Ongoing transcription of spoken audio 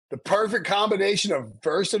The perfect combination of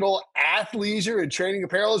versatile athleisure and training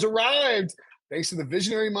apparel has arrived. Thanks to the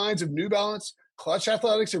visionary minds of New Balance, Clutch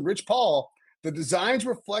Athletics, and Rich Paul, the designs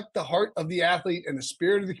reflect the heart of the athlete and the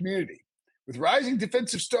spirit of the community. With rising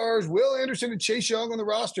defensive stars Will Anderson and Chase Young on the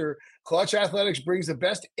roster, Clutch Athletics brings the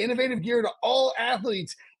best innovative gear to all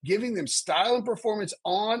athletes, giving them style and performance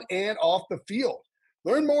on and off the field.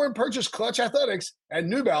 Learn more and purchase Clutch Athletics at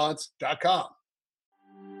newbalance.com.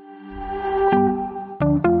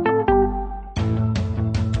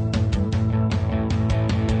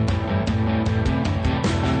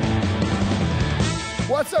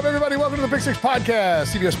 What's up, everybody? Welcome to the Pick Six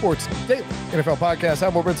Podcast, CBS Sports Daily NFL Podcast.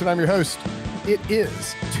 I'm Will Brinson. I'm your host. It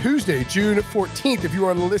is Tuesday, June 14th. If you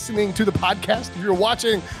are listening to the podcast, if you're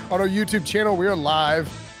watching on our YouTube channel, we are live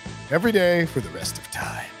every day for the rest of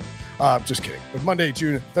time. Just kidding. But Monday,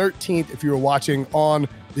 June 13th, if you are watching on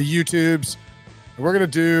the YouTubes, and we're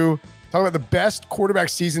going to talk about the best quarterback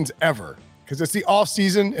seasons ever, because it's the off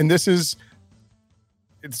season, and this is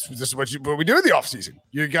what we do in the off season.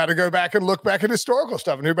 You got to go back and look back at historical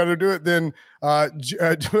stuff, and who better to do it than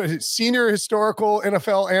senior historical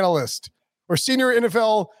NFL analyst or senior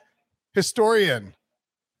NFL historian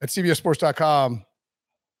at CBSSports.com,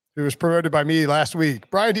 who was promoted by me last week.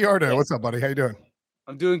 Brian DiArdo, what's up, buddy? How you doing?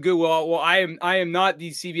 I'm doing good. Well, I am not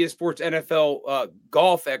the CBS Sports NFL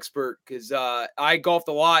golf expert because I golfed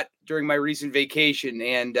a lot during my recent vacation,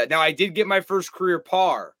 and now I did get my first career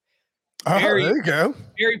par. There you go.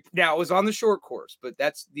 Now it was on the short course, but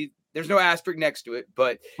there's no asterisk next to it.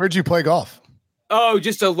 But where'd you play golf? Oh,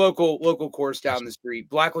 just a local course down the street,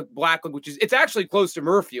 Blackwood, which is it's actually close to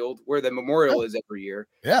Murfield, where the Memorial is every year.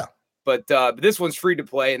 Yeah, but this one's free to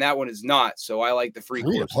play, and that one is not. So I like the free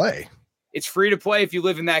course. To play. It's free to play if you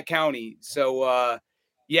live in that county. So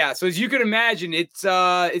yeah. So as you can imagine, it's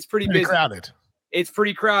pretty busy. Crowded. It's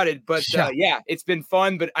pretty crowded, but yeah, it's been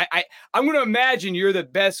fun. But I'm going to imagine you're the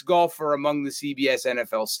best golfer among the CBS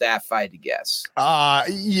NFL staff, if I had to guess.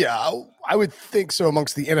 Yeah, I would think so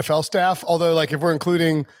amongst the NFL staff. Although, like, if we're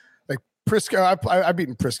including like Prisco, I've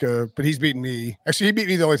beaten Prisco, but he's beaten me. Actually, he beat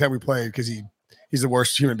me the only time we played because he's the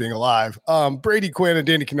worst human being alive. Brady Quinn and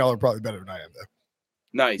Danny Cannell are probably better than I am, though.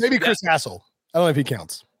 Nice. Maybe Chris Hassel. I don't know if he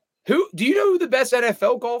counts. Who do you know who the best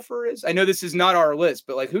NFL golfer is? I know this is not our list,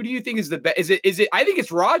 but like, who do you think is the best? Is it? I think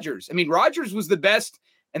it's Rodgers. I mean, Rodgers was the best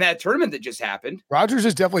in that tournament that just happened. Rodgers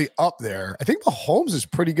is definitely up there. I think Mahomes is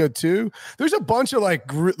pretty good too. There's a bunch of like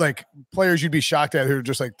players you'd be shocked at who are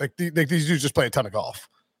just like these dudes just play a ton of golf.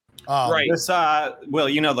 Right. This,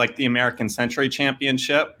 Will, like the American Century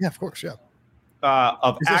Championship? Yeah, of course. Yeah.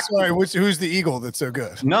 Who's the Eagle that's so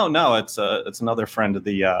good? No, it's another friend of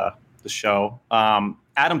the show.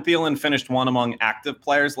 Adam Thielen finished one among active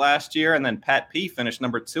players last year, and then Pat P finished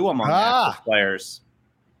number 2 among active players.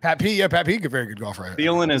 Pat P, a very good golfer.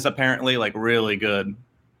 Thielen is apparently like really good.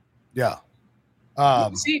 Yeah.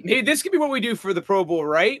 See, hey, this could be what we do for the Pro Bowl,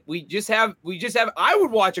 right? We just have. I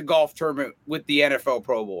would watch a golf tournament with the NFL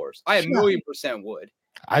Pro Bowlers. I a million% would.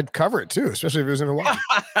 I'd cover it too, especially if it was in Hawaii.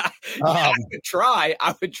 I would try.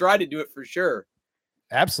 I would try to do it for sure.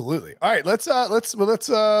 Absolutely. All right, let's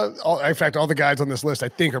in fact, all the guys on this list I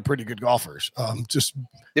think are pretty good golfers. Just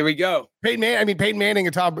there we go. Peyton Manning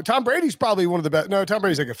and Tom Brady's probably one of the best. No, Tom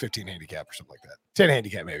Brady's like a 15 handicap or something like that. 10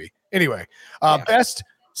 handicap maybe. Anyway, best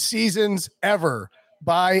seasons ever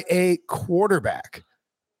by a quarterback.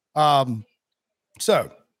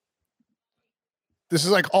 So this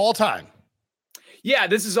is like all time. Yeah,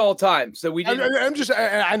 this is all time. So we did.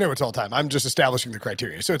 I know it's all time. I'm just establishing the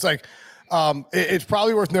criteria. So it's like, it's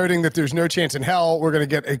probably worth noting that there's no chance in hell we're going to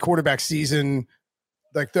get a quarterback season.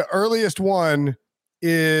 Like the earliest one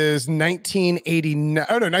is 1989.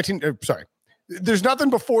 Oh no, sorry. There's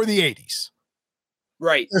nothing before the 80s.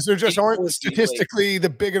 Right. Because there just aren't statistically the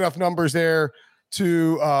big enough numbers there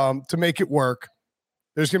to make it work.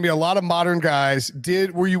 There's going to be a lot of modern guys.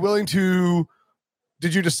 Did you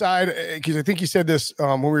decide, because I think you said this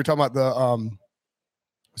when we were talking about the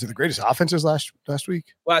was it the greatest offenses last week?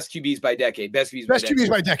 Last QBs by decade. Best QBs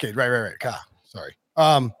by decade. Right. God, sorry.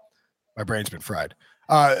 My brain's been fried.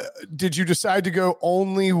 Did you decide to go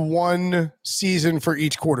only one season for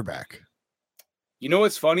each quarterback? You know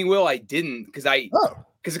what's funny, Will? I didn't because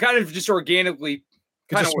it kind of just organically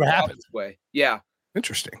kind of happened this way. Yeah.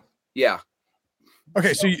 Interesting. Yeah.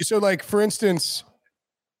 Okay, so like for instance,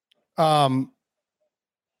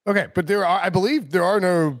 okay, but I believe there are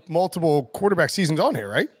no multiple quarterback seasons on here,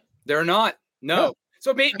 right? They're not. No.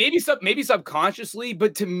 So maybe subconsciously,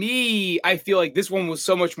 but to me, I feel like this one was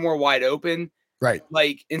so much more wide open. Right.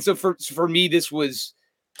 Like, and so for me, this was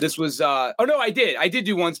This was oh no, I did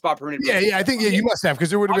do one spot per minute. Yeah, I think you must have, because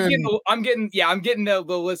there would have been. I'm getting the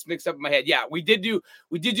list mixed up in my head. Yeah, we did do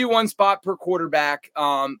one spot per quarterback.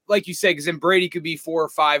 Like you said, because then Brady could be 4 or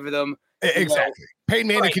 5 of them. Exactly. Peyton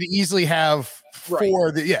Manning could easily have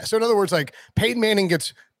 4. So in other words, like Peyton Manning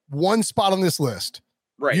gets one spot on this list.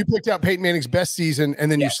 Right. You picked out Peyton Manning's best season,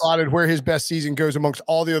 and then you slotted where his best season goes amongst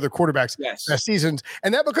all the other quarterbacks' best seasons.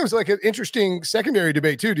 And that becomes like an interesting secondary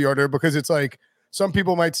debate too, Deardre, because it's like some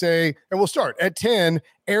people might say, and we'll start at 10,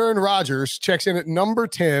 Aaron Rodgers checks in at number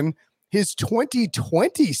 10, his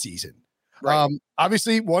 2020 season. Right.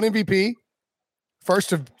 Obviously, 1 MVP,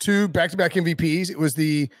 first of 2 back-to-back MVPs. It was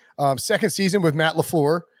the second season with Matt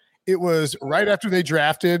LaFleur. It was right after they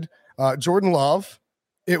drafted Jordan Love.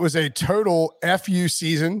 It was a total FU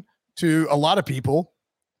season to a lot of people.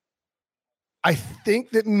 I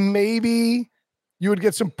think that maybe you would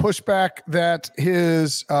get some pushback that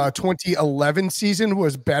his 2011 season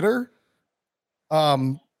was better. What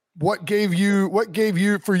was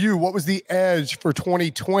the edge for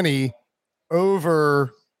 2020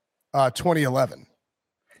 over 2011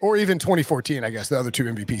 or even 2014, I guess, the other 2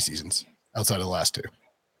 MVP seasons outside of the last 2?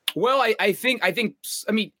 Well, I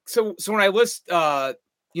mean, so when I list,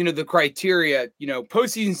 the criteria,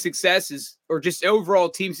 postseason success is, or just overall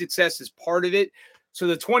team success is part of it. So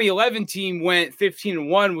the 2011 team went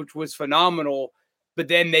 15-1, which was phenomenal, but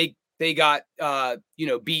then they got,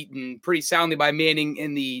 beaten pretty soundly by Manning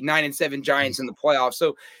in the 9-7 Giants in the playoffs.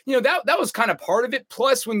 So, that was kind of part of it.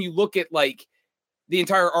 Plus, when you look at like the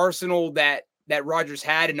entire arsenal that Rodgers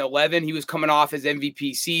had in 11, he was coming off his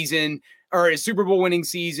MVP season or his Super Bowl winning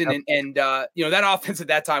season. And that offense at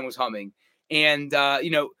that time was humming. And,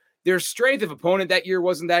 their strength of opponent that year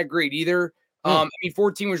wasn't that great either.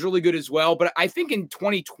 14 was really good as well. But I think in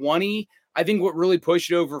 2020, I think what really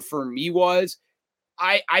pushed it over for me was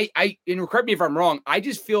and correct me if I'm wrong, I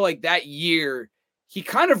just feel like that year he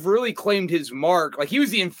kind of really claimed his mark. Like he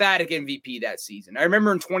was the emphatic MVP that season. I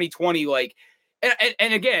remember in 2020, like,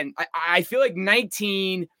 and again, I feel like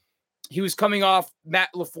 19, he was coming off Matt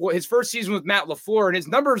LaFleur, his first season with Matt LaFleur, and his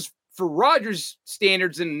numbers for Rodgers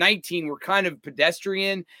standards in 19 were kind of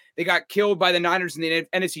pedestrian. They got killed by the Niners in the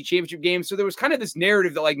NFC Championship game. So there was kind of this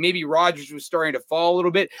narrative that like maybe Rodgers was starting to fall a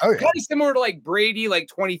little bit. Kind of similar to like Brady, like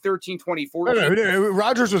 2013, 2014. No,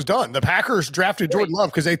 Rodgers was done. The Packers drafted Jordan Love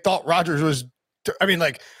because they thought Rodgers was,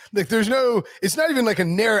 there's no, it's not even like a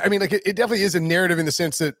narrative. I mean, like it definitely is a narrative in the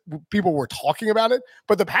sense that people were talking about it,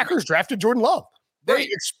 but the Packers drafted Jordan Love. They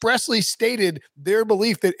expressly stated their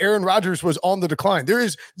belief that Aaron Rodgers was on the decline. There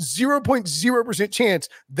is 0.0% chance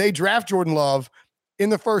they draft Jordan Love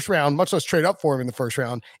in the first round, much less trade up for him in the first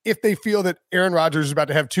round, if they feel that Aaron Rodgers is about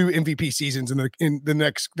to have 2 MVP seasons in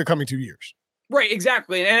the coming 2 years. Right,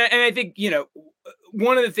 exactly. And I think,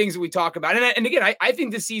 one of the things that we talk about, and again, I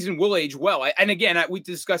think this season will age well. We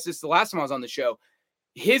discussed this the last time I was on the show,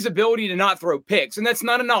 his ability to not throw picks, and that's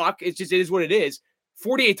not a knock. It's just, it is what it is.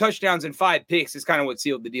 48 touchdowns and 5 picks is kind of what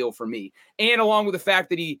sealed the deal for me. And along with the fact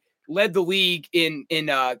that he led the league in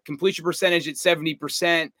completion percentage at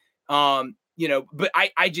 70%, but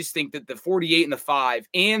I just think that the 48 and the 5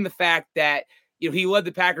 and the fact that, he led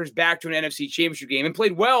the Packers back to an NFC Championship game and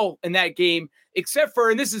played well in that game, except for,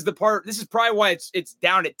 and this is probably why it's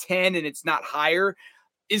down at 10 and it's not higher,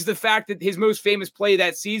 is the fact that his most famous play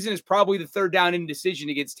that season is probably the 3rd down indecision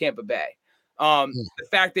against Tampa Bay. The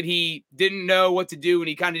fact that he didn't know what to do and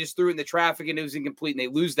he kind of just threw it in the traffic and it was incomplete and they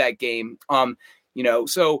lose that game.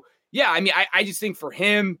 So yeah, I mean, I just think for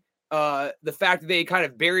him, the fact that they kind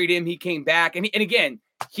of buried him, he came back and again,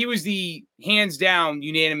 he was the hands down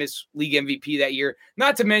unanimous league MVP that year.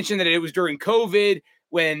 Not to mention that it was during COVID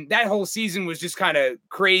when that whole season was just kind of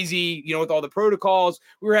crazy, with all the protocols.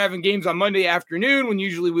 We were having games on Monday afternoon when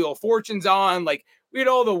usually Wheel of Fortune's on. Like we had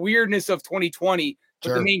all the weirdness of 2020.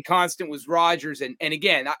 But the main constant was Rodgers. And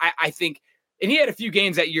again, I think, and he had a few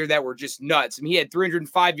games that year that were just nuts. I mean, he had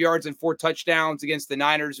 305 yards and 4 touchdowns against the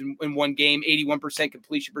Niners in one game, 81%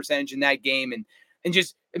 completion percentage in that game. And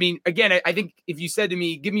just, I mean, again, I think if you said to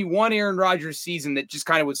me, give me one Aaron Rodgers season that just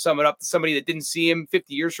kind of would sum it up to somebody that didn't see him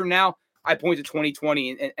 50 years from now, I point to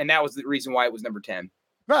 2020. And that was the reason why it was number 10.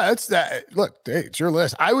 No, that's that. Look, hey, it's your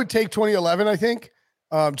list. I would take 2011, I think,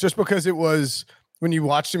 just because it was when you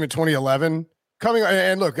watched him in 2011. Coming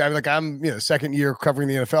and look, I'm second year covering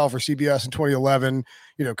the NFL for CBS in 2011.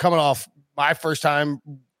 Coming off my first time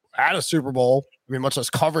at a Super Bowl. I mean, much less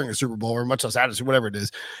covering a Super Bowl or much less at a whatever it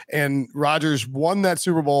is. And Rodgers won that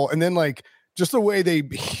Super Bowl, and then like just the way they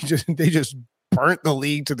just burnt the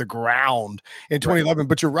league to the ground in 2011. Right.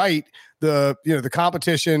 But you're right, the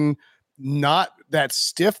competition not that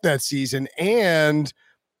stiff that season, and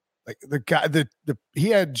Like the guy, he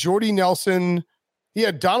had Jordy Nelson. He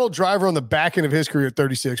had Donald Driver on the back end of his career at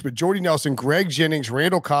 36, but Jordy Nelson, Greg Jennings,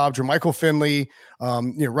 Randall Cobb, Jermichael Finley,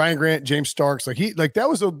 Ryan Grant, James Starks. That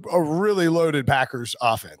was a really loaded Packers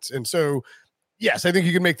offense. And so, yes, I think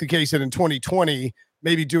you can make the case that in 2020,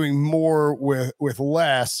 maybe doing more with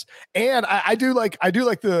less. And I do like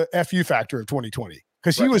the FU factor of 2020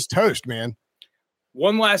 because he was toast, man.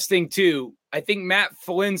 One last thing too. I think Matt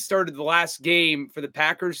Flynn started the last game for the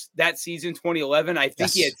Packers that season, 2011. I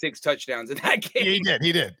think he had 6 touchdowns in that game.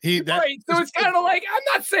 He did. Right. So it's kind of like, I'm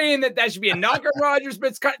not saying that should be a knock on Rodgers, but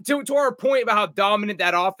it's kind of to our point about how dominant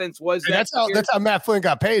that offense was. That's how Matt Flynn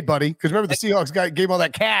got paid, buddy. Because remember the Seahawks gave all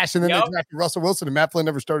that cash, and then they drafted Russell Wilson, and Matt Flynn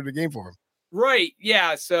never started a game for him. Right.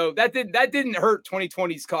 Yeah. So that didn't hurt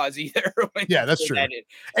 2020's cause either. Yeah, that's true.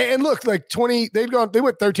 And look, like they went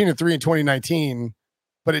 13-3 in 2019.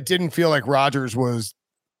 But it didn't feel like Rodgers was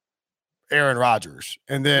Aaron Rodgers.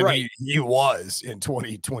 And then he was in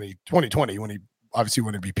 2020 when he obviously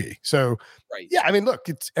won MVP. So, yeah, I mean, look,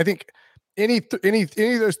 I think any of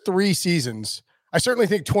those 3 seasons, I certainly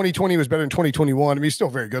think 2020 was better than 2021. I mean, he's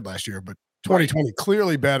still very good last year, but 2020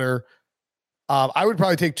 clearly better. I would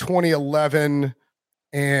probably take 2011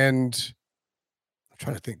 and I'm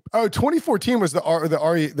trying to think. Oh, 2014 was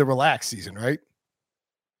the relaxed season, right?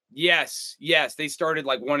 Yes. They started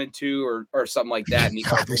like 1-2 or something like that. And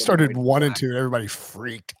they started 1-2 and everybody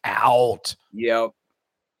freaked out. Yep.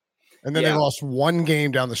 And then they lost 1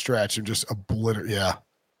 game down the stretch and just obliterated. Yeah.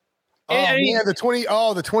 The 20.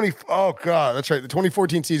 Oh God, that's right. The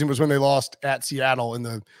 2014 season was when they lost at Seattle in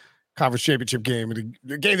the conference championship game.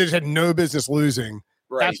 The game they just had no business losing.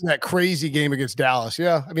 Right. After that crazy game against Dallas.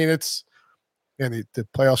 Yeah. I mean, the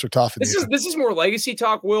playoffs are tough. This is more legacy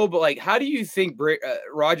talk, Will, but like, how do you think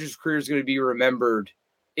Rodgers' career is going to be remembered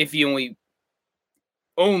if he only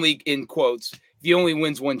in quotes, if he only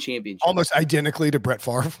wins 1 championship? Almost identically to Brett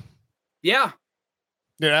Favre. Yeah.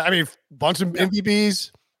 Yeah. I mean, bunch of MVPs,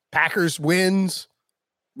 Packers wins,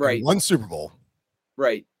 1 Super Bowl.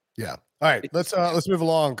 Right. Yeah. All right. Let's move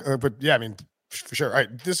along. But yeah, I mean, for sure. All right.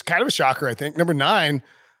 This is kind of a shocker, I think. Number 9.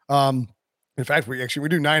 In fact, we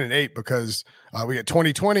do 9 and 8 because we get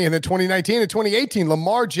 2020 and then 2019 and 2018.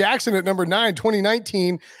 Lamar Jackson at number 9,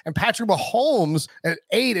 2019, and Patrick Mahomes at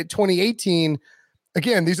 8 at 2018.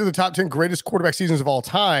 Again, these are the top 10 greatest quarterback seasons of all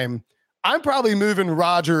time. I'm probably moving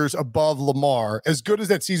Rodgers above Lamar. As good as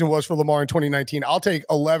that season was for Lamar in 2019, I'll take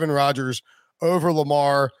 11 Rodgers over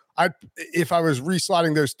Lamar. If I was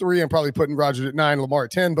reslotting those 3, I'm probably putting Rodgers at 9, Lamar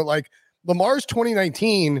at 10. But like Lamar's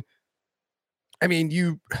 2019, I mean,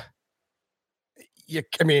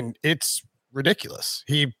 it's ridiculous.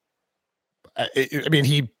 You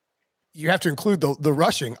have to include the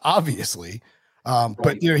rushing, obviously.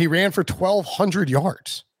 But he ran for 1,200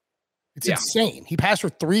 yards. It's insane. He passed for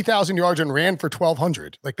 3,000 yards and ran for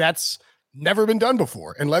 1,200. Like that's never been done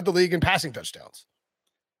before, and led the league in passing touchdowns.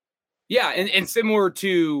 Yeah, and similar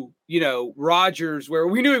to Rodgers, where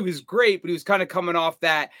we knew he was great, but he was kind of coming off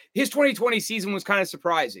that. His 2020 season was kind of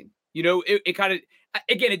surprising. It kind of.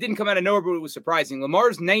 Again, it didn't come out of nowhere, but it was surprising.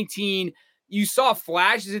 Lamar's 19. You saw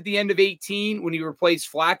flashes at the end of 18 when he replaced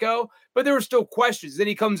Flacco, but there were still questions. Then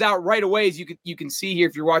he comes out right away, as you can see here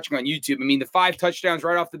if you're watching on YouTube. I mean, the 5 touchdowns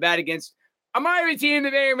right off the bat against a Miami team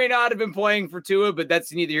that may or may not have been playing for Tua, but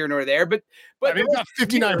that's neither here nor there. But I mean, he got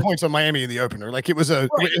 59 points on Miami in the opener. Like it was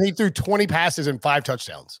he threw 20 passes and 5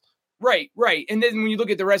 touchdowns. Right. And then when you look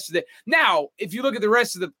at the rest of if you look at the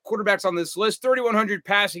rest of the quarterbacks on this list, 3,100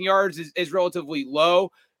 passing yards is relatively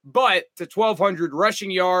low, but to 1,200 rushing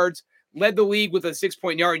yards, led the league with a 6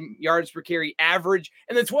 yards per carry average.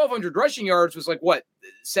 And the 1,200 rushing yards was like what,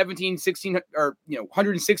 17, 16, or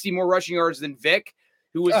 160 more rushing yards than Vic,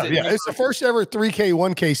 who was it's the first ever 3K,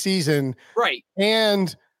 1K season. Right.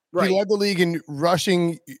 And he led the league in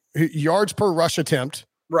rushing yards per rush attempt.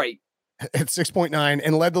 Right. At 6.9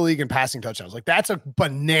 and led the league in passing touchdowns. Like that's a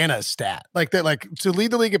banana stat. Like that, like to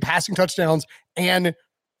lead the league in passing touchdowns and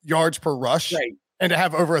yards per rush, and to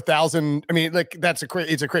have over 1,000. I mean, like that's it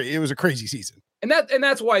was a crazy season. And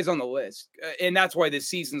that's why he's on the list. And that's why this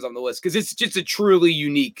season's on the list, because it's just a truly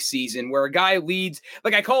unique season where a guy leads,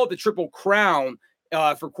 like I call it the triple crown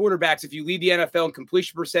for quarterbacks. If you lead the NFL in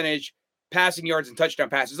completion percentage, passing yards, and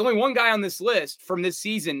touchdown passes, only one guy on this list from this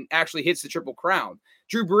season actually hits the triple crown.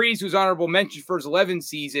 Drew Brees, who's honorable mention for his 11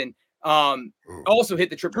 season, also hit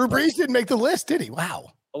the triple. Drew Brees didn't make the list, did he? Wow.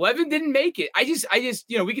 11 didn't make it. I just,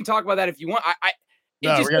 we can talk about that if you want. We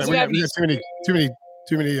got too many. Is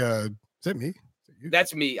that me?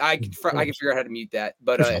 That's me. I can figure out how to mute that.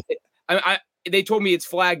 But they told me it's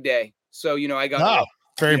Flag Day, so I got.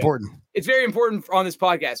 Very important. It's very important on this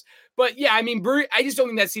podcast. But yeah, I mean, I just don't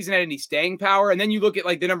think that season had any staying power. And then you look at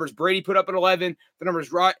like the numbers Brady put up at 11, the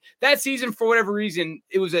numbers that season, for whatever reason,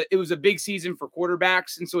 it was a big season for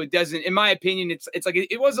quarterbacks. And so it doesn't, in my opinion, it's like,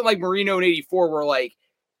 it wasn't like Marino in 84 where like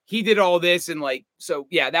he did all this. And like, so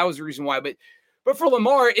yeah, that was the reason why. But for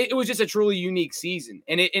Lamar, it was just a truly unique season.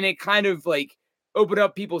 And it kind of like opened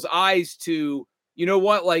up people's eyes to, you know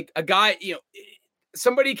what, like a guy,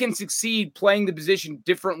 somebody can succeed playing the position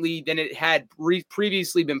differently than it had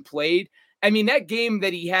previously been played. I mean, that game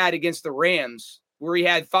that he had against the Rams, where he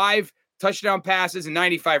had 5 touchdown passes and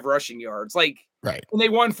 95 rushing yards, like, right. And they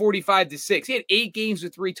won 45-6. He had 8 games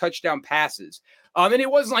with 3 touchdown passes. And it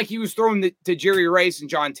wasn't like he was throwing to Jerry Rice and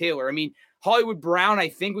John Taylor. I mean, Hollywood Brown, I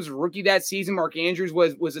think, was a rookie that season. Mark Andrews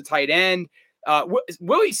was a tight end.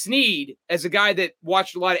 Willie Snead, as a guy that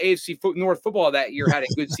watched a lot of AFC North football that year, had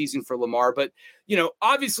a good season for Lamar. But,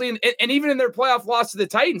 obviously, and even in their playoff loss to the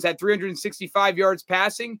Titans, had 365 yards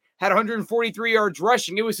passing, had 143 yards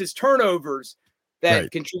rushing. It was his turnovers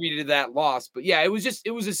that contributed to that loss. But, yeah, it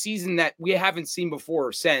was a season that we haven't seen before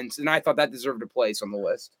or since, and I thought that deserved a place on the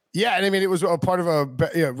list. Yeah, and I mean, it was a part of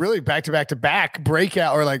a really back-to-back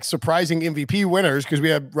breakout or like surprising MVP winners because we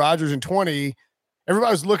had Rodgers in 20.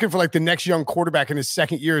 Everybody was looking for like the next young quarterback in his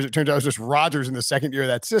second year. As it turns out, it was just Rodgers in the second year of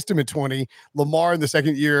that system in 20, Lamar in the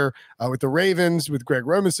second year with the Ravens with Greg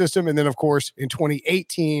Roman's system. And then, of course, in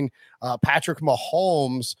 2018, Patrick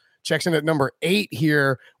Mahomes checks in at number 8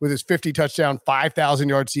 here with his 50 touchdown,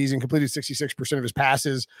 5,000-yard season, completed 66% of his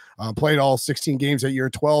passes, played all 16 games that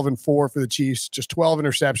year, 12-4 for the Chiefs, just 12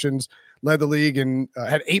 interceptions, led the league and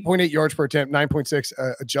had 8.8 yards per attempt, 9.6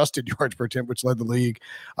 adjusted yards per attempt, which led the league,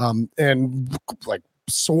 and like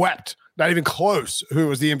swept, not even close, who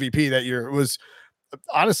was the MVP that year. It was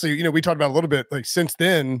honestly, we talked about a little bit, like since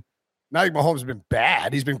then, not like Mahomes has been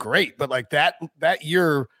bad. He's been great, but like that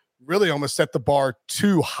year really almost set the bar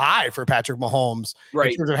too high for Patrick Mahomes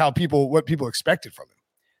in terms of what people expected from him.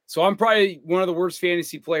 So I'm probably one of the worst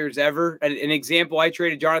fantasy players ever. An example, I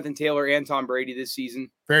traded Jonathan Taylor and Tom Brady this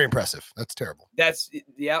season. Very impressive. That's terrible. That's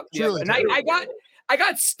yeah. And I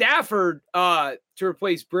got Stafford to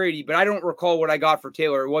replace Brady, but I don't recall what I got for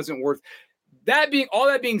Taylor. It wasn't worth that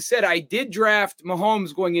being said, I did draft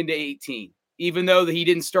Mahomes going into 18, even though he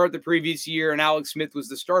didn't start the previous year and Alex Smith was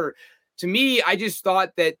the starter. To me, I just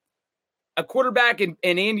thought that a quarterback in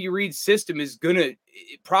Andy Reid's system is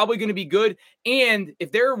probably going to be good. And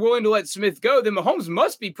if they're willing to let Smith go, then Mahomes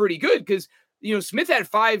must be pretty good because, Smith had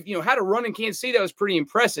 5, had a run in Kansas City that was pretty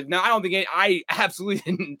impressive. Now, I don't think I absolutely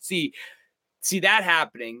didn't see that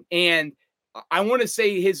happening. And I want to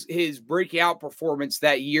say his breakout performance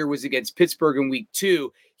that year was against Pittsburgh in week 2.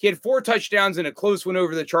 He had 4 touchdowns and a close one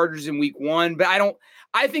over the Chargers in week 1, but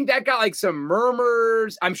I think that got like some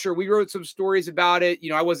murmurs. I'm sure we wrote some stories about it.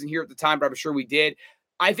 I wasn't here at the time, but I'm sure we did.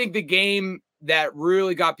 I think the game that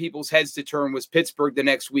really got people's heads to turn was Pittsburgh the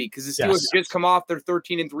next week because the Steelers just come off their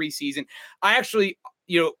 13-3 season. I actually,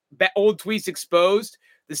 old tweets exposed.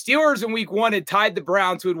 The Steelers in week 1 had tied the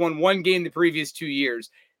Browns, who had won 1 game the previous 2 years.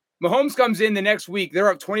 Mahomes comes in the next week.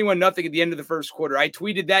 They're up 21-0 at the end of the first quarter. I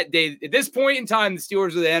tweeted that day. At this point in time, the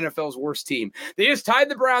Steelers are the NFL's worst team. They just tied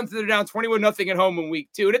the Browns. They're down 21-0 at home in week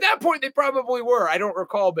 2. And at that point, they probably were. I don't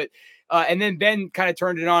recall. But and then Ben kind of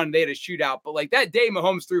turned it on and they had a shootout. But like that day,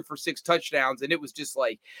 Mahomes threw for 6 touchdowns. And it was just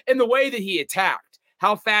like, and the way that he attacked,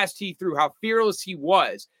 how fast he threw, how fearless he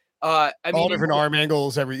was. All different arm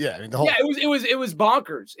angles, the whole. Yeah, it was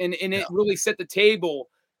bonkers. And it really set the table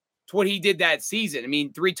what he did that season. I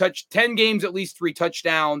mean, 10 games, at least 3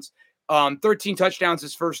 touchdowns, 13 touchdowns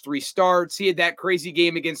his first 3 starts. He had that crazy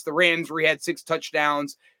game against the Rams where he had 6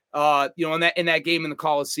 touchdowns, in that game in the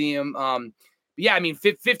Coliseum. Yeah, I mean,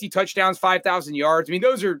 50 touchdowns, 5,000 yards. I mean,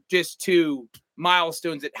 those are just 2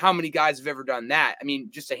 milestones that how many guys have ever done that? I mean,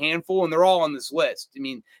 just a handful, and they're all on this list. I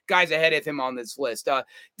mean, guys ahead of him on this list.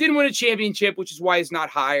 Didn't win a championship, which is why he's not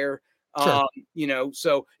higher. Sure.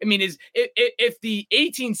 So I mean, if the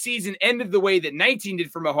 18 season ended the way that 19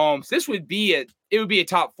 did for Mahomes, it would be a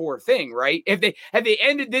top 4 thing, right? If they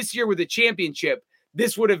ended this year with a championship,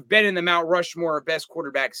 this would have been in the Mount Rushmore of best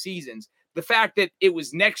quarterback seasons. The fact that it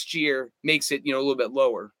was next year makes it, a little bit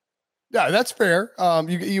lower. Yeah, that's fair.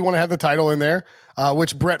 You want to have the title in there,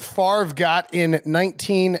 which Brett Favre got in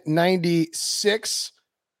 1996.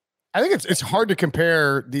 I think it's hard to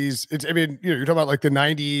compare these. You're talking about like the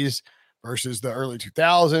 90s versus the early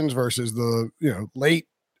 2000s versus the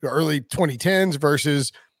early 2010s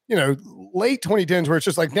versus late 2010s, where it's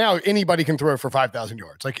just like now anybody can throw for 5,000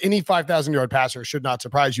 yards. Like any 5,000-yard passer should not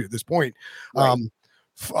surprise you at this point. Right.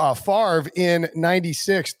 Favre in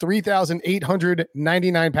 96,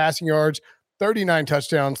 3,899 passing yards, 39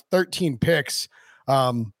 touchdowns, 13 picks.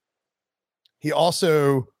 He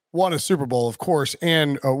also won a Super Bowl, of course,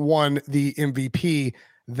 and won the MVP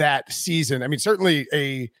that season. I mean, certainly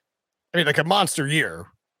like a monster year,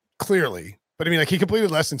 clearly. But I mean, like he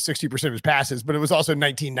completed less than 60% of his passes, but it was also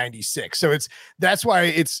 1996. So that's why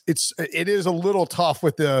it is a little tough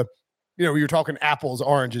with the, you're talking apples,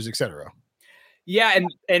 oranges, et cetera. Yeah.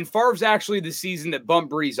 And Favre's actually the season that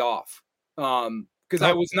bumped Brees off. Because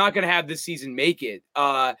I was not going to have this season make it.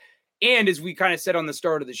 And as we kind of said on the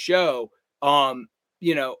start of the show,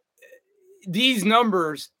 these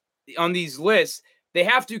numbers on these lists, they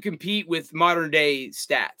have to compete with modern day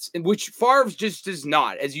stats, which Favre just does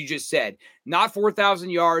not, as you just said, not 4,000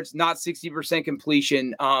 yards, not 60%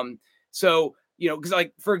 completion. So, because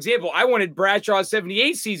like, for example, I wanted Bradshaw's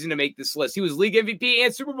 78 season to make this list. He was league MVP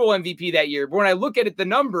and Super Bowl MVP that year. But when I look at it, the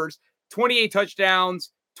numbers, 28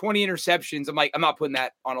 touchdowns, 20 interceptions, I'm like, I'm not putting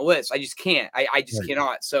that on a list. I just can't. I just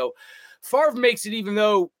cannot. So Favre makes it, even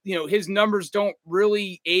though, his numbers don't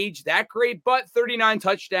really age that great, but 39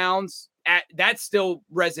 touchdowns, that still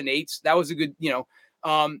resonates. That was a good,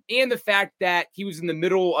 and the fact that he was in the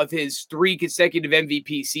middle of his 3 consecutive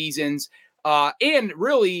MVP seasons. And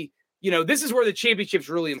really, this is where the championship's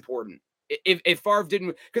really important. If Favre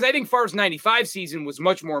didn't, because I think Favre's 95 season was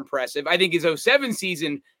much more impressive. I think his 07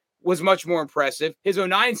 season was much more impressive. His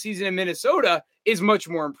 09 season in Minnesota is much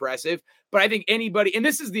more impressive. But I think anybody, and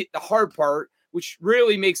this is the hard part, which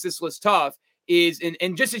really makes this list tough, is,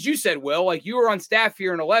 and just as you said, Will, like you were on staff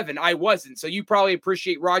here in 11, I wasn't. So you probably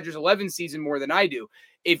appreciate Rodgers' 11 season more than I do.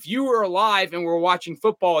 If you were alive and were watching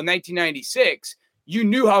football in 1996, you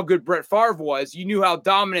knew how good Brett Favre was. You knew how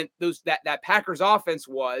dominant that Packers offense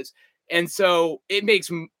was. And so it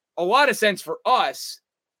makes a lot of sense for us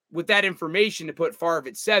with that information to put Favre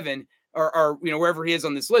at 7 or wherever he is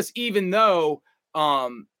on this list, even though,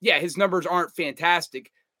 his numbers aren't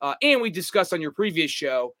fantastic. And we discussed on your previous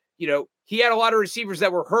show, he had a lot of receivers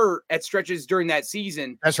that were hurt at stretches during that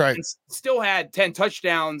season. That's right. And still had 10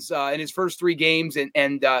 touchdowns in his first 3 games and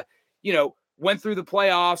went through the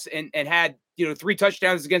playoffs and had, 3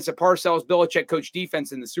 touchdowns against a Parcells Belichick coach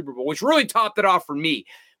defense in the Super Bowl, which really topped it off for me.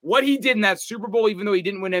 What he did in that Super Bowl, even though he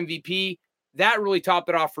didn't win MVP, that really topped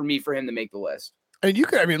it off for me for him to make the list. And you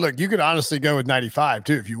could honestly go with 95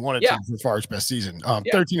 too if you wanted to for Favre's best season.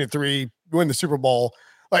 13-3, win the Super Bowl.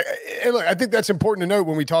 I think that's important to note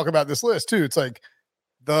when we talk about this list too. It's like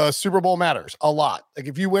the Super Bowl matters a lot. Like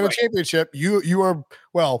if you win a championship, you are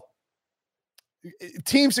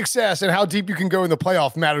team success and how deep you can go in the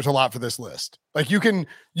playoff matters a lot for this list. Like you can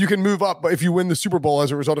move up, but if you win the Super Bowl as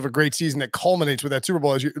a result of a great season that culminates with that Super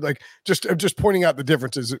Bowl, as you like, I'm just pointing out the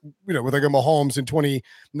differences, with like a Mahomes in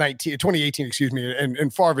 2018,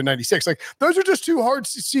 and Favre in 96. Like those are just 2 hard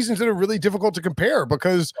seasons that are really difficult to compare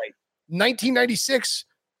because 1996,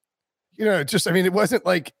 it wasn't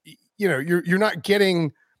like, you're not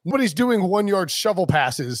getting nobody's doing 1-yard shovel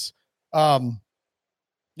passes, for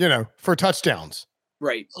touchdowns.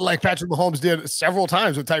 Right. Like Patrick Mahomes did several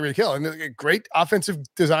times with Tyreek Hill. And a great offensive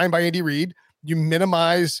design by Andy Reid. You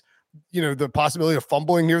minimize, the possibility of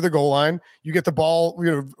fumbling near the goal line. You get the ball,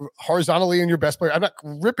 horizontally in your best player. I'm not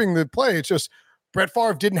ripping the play. It's just Brett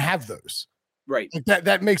Favre didn't have those. Right. Like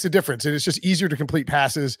that makes a difference. And it's just easier to complete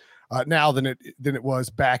passes now than it was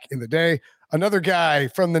back in the day. Another guy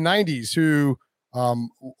from the 90s who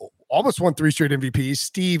almost won 3 straight MVPs,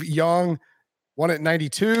 Steve Young, won it in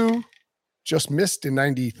 92, just missed in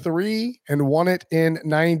 93, and won it in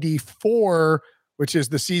 94, which is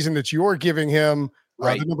the season that you're giving him,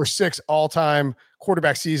 the number 6 all-time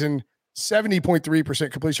quarterback season,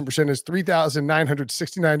 70.3% completion percentage,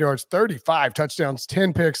 3,969 yards, 35 touchdowns,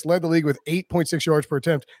 10 picks, led the league with 8.6 yards per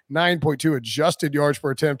attempt, 9.2 adjusted yards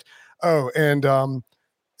per attempt. Oh, and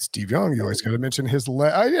Steve Young, you always got to mention his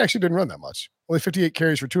I actually didn't run that much. Only 58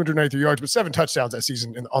 carries for 293 yards, but 7 touchdowns that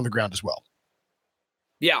season on the ground as well.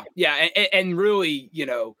 Yeah. And really,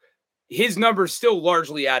 his numbers still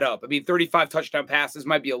largely add up. I mean, 35 touchdown passes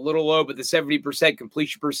might be a little low, but the 70%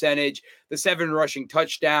 completion percentage, the 7 rushing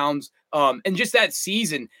touchdowns, and just that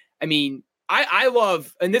season. I mean, I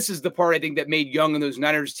love, and this is the part I think that made Young and those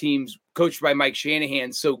Niners teams coached by Mike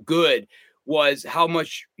Shanahan so good, was how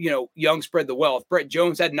much, Young spread the wealth. Brett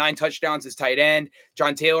Jones had 9 touchdowns as tight end.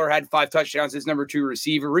 John Taylor had 5 touchdowns as number 2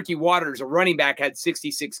 receiver. Ricky Watters, a running back, had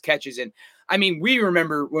 66 catches. And I mean, we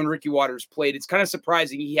remember when Ricky Watters played. It's kind of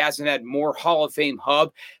surprising he hasn't had more Hall of Fame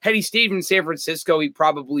hub. Had he stayed in San Francisco, he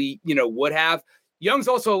probably, would have. Young's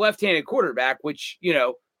also a left-handed quarterback, which,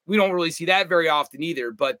 we don't really see that very often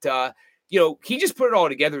either. But, he just put it all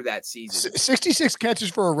together that season. 66 catches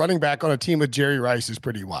for a running back on a team with Jerry Rice is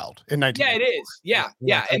pretty wild in 19. Yeah, it is. Yeah.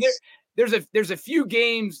 And there's a few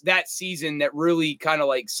games that season that really kind of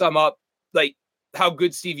like sum up like how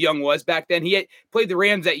good Steve Young was back then. He had played the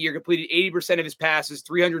Rams that year, completed 80% of his passes,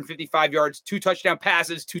 355 yards, 2 touchdown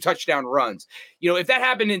passes, 2 touchdown runs. If that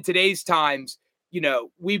happened in today's times,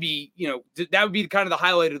 we'd be, that would be kind of the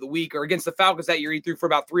highlight of the week. Or against the Falcons that year, he threw for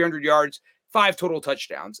about 300 yards, 5 total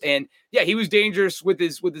touchdowns. And yeah, he was dangerous with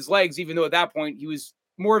his legs, even though at that point he was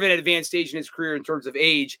more of an advanced stage in his career in terms of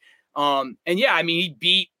age. And yeah, I mean,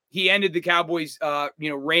 he ended the Cowboys,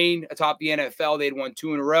 reign atop the NFL. They had won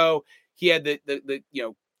 2 in a row. He had the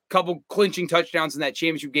couple clinching touchdowns in that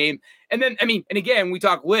championship game. And then, I mean, and again, we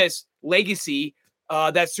talk legacy,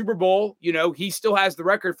 that Super Bowl, he still has the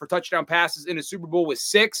record for touchdown passes in a Super Bowl with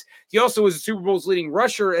 6. He also was the Super Bowl's leading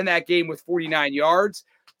rusher in that game with 49 yards.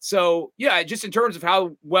 So yeah, just in terms of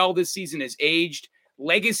how well this season has aged,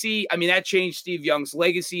 legacy, I mean, that changed Steve Young's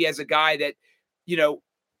legacy as a guy that,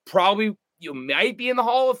 probably might be in the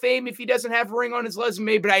Hall of Fame if he doesn't have a ring on his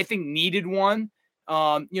resume, but I think needed one.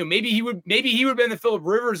 Maybe he would have been the Phillip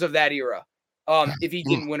Rivers of that era if he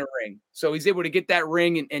didn't win a ring. So he's able to get that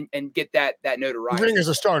ring and get that notoriety. Ring as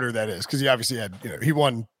a starter, that is, because he obviously had, he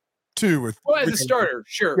won 2 with. Well, as a starter,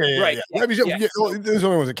 sure, right? Yeah. I mean, those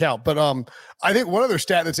only ones that count. But I think one other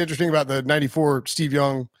stat that's interesting about the '94 Steve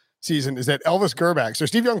Young season is that Elvis Grbac. So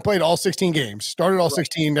Steve Young played all 16 games, started all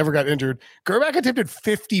 16, never got injured. Grbac attempted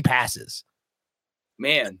 50 passes.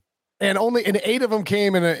 Man, and 8 of them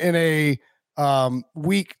came in a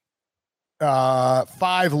week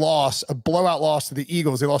 5 loss, a blowout loss to the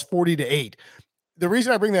Eagles. They lost 40-8. The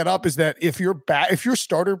reason I bring that up is that if your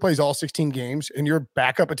starter plays all 16 games and your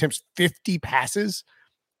backup attempts 50 passes,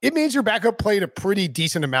 it means your backup played a pretty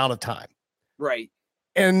decent amount of time. Right.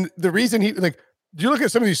 And the reason you look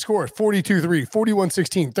at some of these scores, 42-3,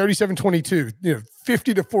 41-16, 37-22,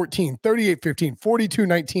 50-14, 38-15,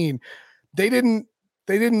 42-19. They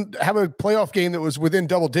didn't have a playoff game that was within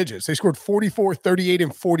double digits. They scored 44, 38,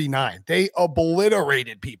 and 49. They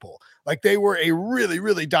obliterated people. Like, they were a really,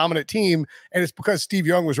 really dominant team. And it's because Steve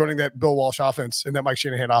Young was running that Bill Walsh offense and that Mike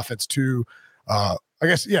Shanahan offense too.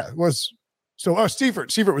 Seifert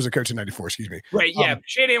was the coach in '94, excuse me. Right, yeah.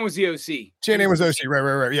 Shanahan was the OC. Shanahan was OC,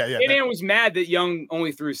 right. Yeah. Shanahan was mad that Young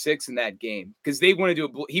only threw 6 in that game because he wanted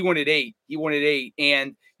 8. He wanted 8,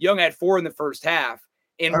 and Young had 4 in the first half.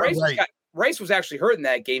 And Rice was actually hurt in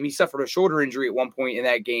that game. He suffered a shoulder injury at one point in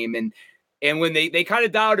that game. And when they kind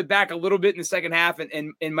of dialed it back a little bit in the second half,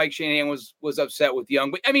 and Mike Shanahan was upset with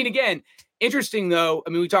Young. But I mean, again, interesting though.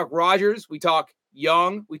 I mean, we talk Rodgers, we talk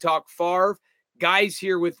Young, we talk Favre, guys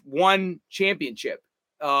here with 1 championship,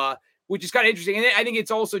 which is kind of interesting. And I think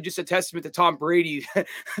it's also just a testament to Tom Brady,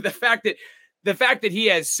 the fact that he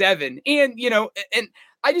has 7, and and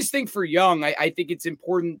I just think for Young, I think it's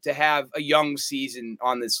important to have a Young season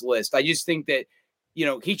on this list. I just think that,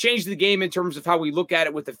 he changed the game in terms of how we look at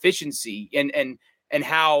it with efficiency and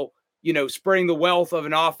how, spreading the wealth of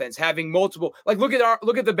an offense, having multiple, like look at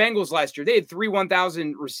the Bengals last year. They had 3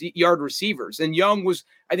 1,000-yard receivers, and Young was,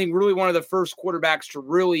 I think, really one of the first quarterbacks to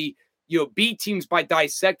really, beat teams by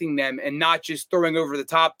dissecting them and not just throwing over the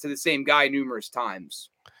top to the same guy numerous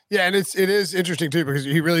times. Yeah. And it is interesting too, because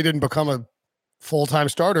he really didn't become a full-time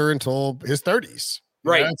starter until his 30s.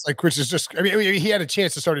 Right. It's like, which is just, I mean, he had a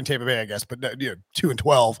chance to start in Tampa Bay, I guess, but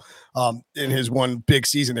 2-12 in his one big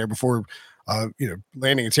season there before,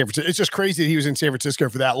 landing in San Francisco. It's just crazy that he was in San Francisco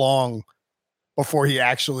for that long before he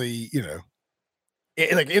actually,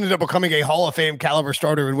 ended up becoming a Hall of Fame caliber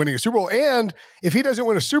starter and winning a Super Bowl. And if he doesn't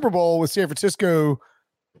win a Super Bowl with San Francisco,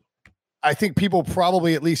 I think people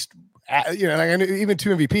probably at least, even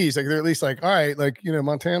 2 MVPs, like they're at least like, all right, like,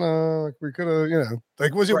 Montana, like we could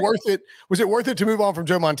have, was it worth it? Was it worth it to move on from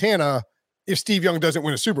Joe Montana if Steve Young doesn't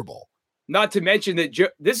win a Super Bowl? Not to mention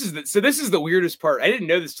that this is the weirdest part. I didn't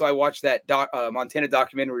know this till I watched that Montana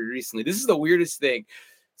documentary recently. This is the weirdest thing.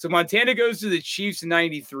 So Montana goes to the Chiefs in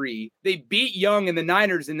 '93. They beat Young and the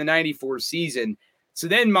Niners in the '94 season. So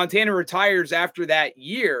then Montana retires after that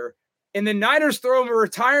year, and the Niners throw him a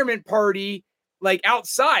retirement party, like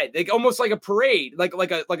outside, like almost like a parade, like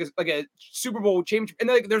a Super Bowl championship. And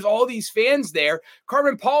then, there's all these fans there.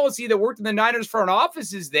 Carmen Policy, that worked in the Niners front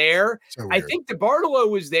office, is there. So I think DeBartolo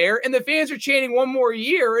was there, and the fans are chanting 1 more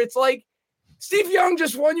year. It's like, Steve Young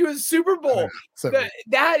just won you a Super Bowl.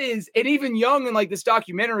 That is, and even Young in like this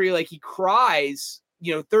documentary, like he cries,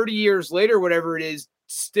 30 years later, whatever it is,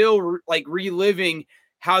 still like reliving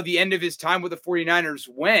how the end of his time with the 49ers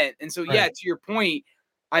went. And so, yeah, to your point,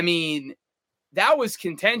 I mean, that was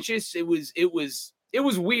contentious. It was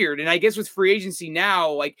weird. And I guess with free agency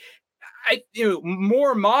now, like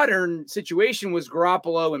more modern situation was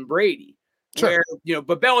Garoppolo and Brady, where,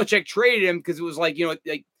 but Belichick traded him because it was like,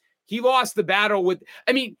 he lost the battle with,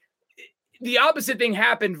 I mean, the opposite thing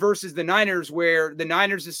happened versus the Niners, where the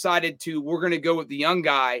Niners decided we're going to go with the young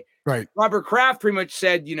guy. Right. Robert Kraft pretty much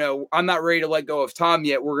said, I'm not ready to let go of Tom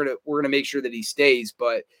yet. We're going to make sure that he stays.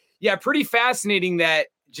 But yeah, pretty fascinating that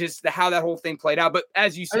just how that whole thing played out. But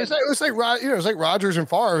as you said, it's like Rodgers and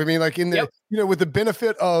Favre. I mean, like in the, with the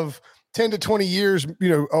benefit of 10 to 20 years,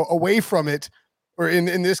 away from it, or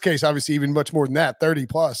in this case, obviously even much more than that, 30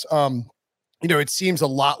 plus, it seems a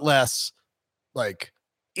lot less like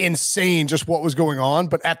insane just what was going on.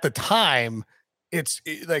 But at the time, it's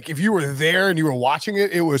like if you were there and you were watching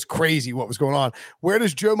it, it was crazy what was going on. Where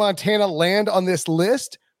does Joe Montana land on this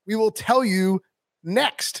list? We will tell you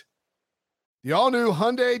next. The all-new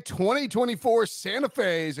Hyundai 2024 Santa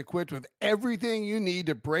Fe is equipped with everything you need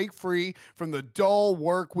to break free from the dull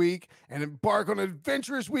work week and embark on an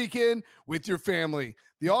adventurous weekend with your family.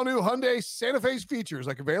 The all-new Hyundai Santa Fe's features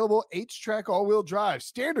like available H-Track all-wheel drive,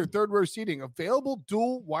 standard third-row seating, available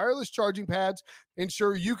dual wireless charging pads,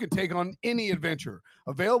 ensure you can take on any adventure.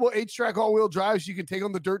 Available H-Track all-wheel drives you can take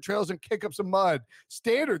on the dirt trails and kick up some mud.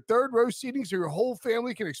 Standard third-row seating so your whole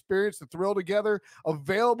family can experience the thrill together.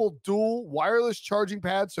 Available dual wireless charging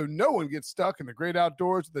pads so no one gets stuck in the great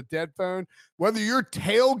outdoors with a dead phone. Whether you're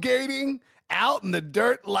tailgating out in the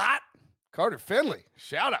dirt lot, Carter Finley,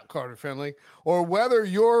 shout out Carter Finley, or whether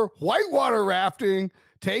you're whitewater rafting,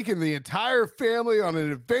 taking the entire family on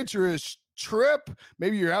an adventurous trip,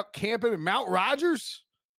 maybe you're out camping in Mount Rogers.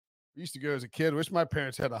 I used to go as a kid. Wish my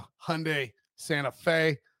parents had a Hyundai Santa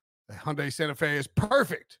Fe. The Hyundai Santa Fe is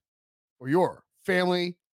perfect for your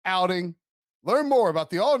family outing. Learn more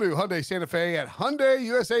about the all-new Hyundai Santa Fe at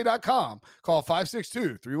HyundaiUSA.com. Call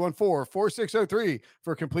 562-314-4603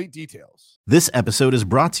 for complete details. This episode is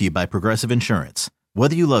brought to you by Progressive Insurance.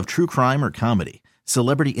 Whether you love true crime or comedy,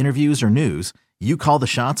 celebrity interviews or news, you call the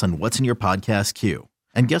shots on what's in your podcast queue.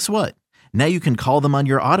 And guess what? Now you can call them on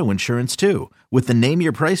your auto insurance too with the Name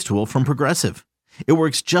Your Price tool from Progressive. It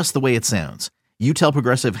works just the way it sounds. You tell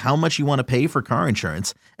Progressive how much you want to pay for car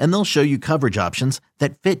insurance, and they'll show you coverage options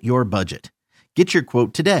that fit your budget. Get your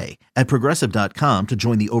quote today at Progressive.com to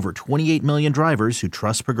join the over 28 million drivers who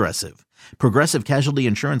trust Progressive. Progressive Casualty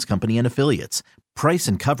Insurance Company and Affiliates. Price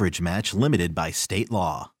and coverage match limited by state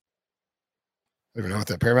law. I don't even know what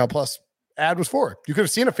that Paramount Plus ad was for. You could have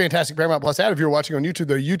seen a fantastic Paramount Plus ad if you were watching on YouTube,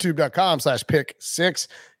 though, youtube.com/pick6.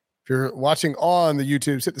 If you're watching on the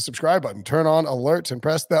YouTube, hit the subscribe button, turn on alerts, and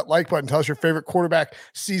press that like button. Tell us your favorite quarterback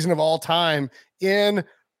season of all time in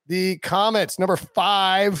the comments. Number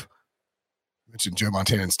 5. Mentioned Joe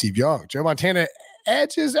Montana and Steve Young. Joe Montana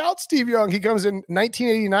edges out Steve Young. He comes in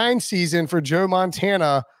 1989 season for Joe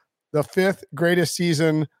Montana, the 5th greatest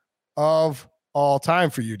season of all time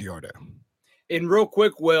for you, Diardo. And real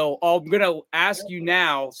quick, Will, I'm going to ask you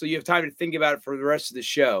now, so you have time to think about it for the rest of the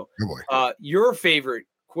show. Good boy. Your favorite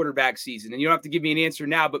quarterback season, and you don't have to give me an answer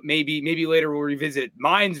now, but maybe later we'll revisit it.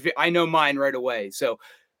 I know mine right away. So.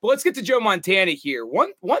 But let's get to Joe Montana here.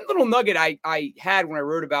 One little nugget I had when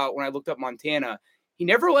I looked up Montana, he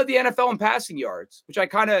never led the NFL in passing yards, which I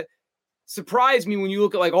kind of surprised me when you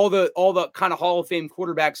look at like all the kind of Hall of Fame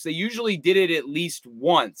quarterbacks. They usually did it at least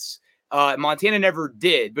once. Montana never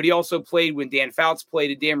did, but he also played when Dan Fouts played,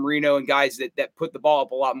 and Dan Marino, and guys that put the ball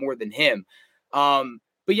up a lot more than him. But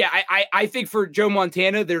yeah, I think for Joe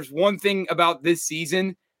Montana, there's one thing about this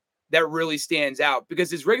season that really stands out because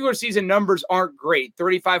his regular season numbers aren't great.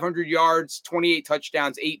 3,500 yards, 28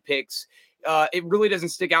 touchdowns, 8 picks. It really doesn't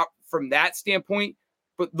stick out from that standpoint,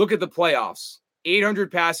 but look at the playoffs, 800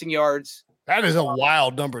 passing yards. That is a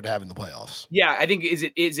wild number to have in the playoffs. Yeah. I think, is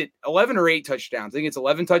it 11 or 8 touchdowns? I think it's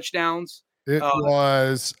 11 touchdowns. It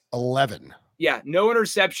was 11. Yeah. No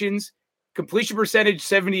interceptions, completion percentage,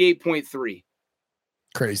 78.3.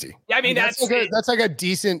 Crazy. Yeah, I mean that's like a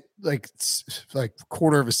decent like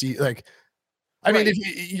quarter of a season. Like, I mean,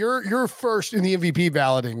 if you're first in the MVP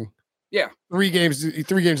balloting, yeah, 3 games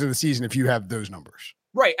of the season if you have those numbers.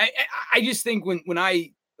 Right. I just think when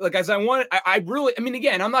I like as I want, I really, I mean,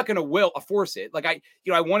 again, I'm not going to force it. Like I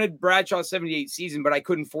wanted Bradshaw's 78 season, but I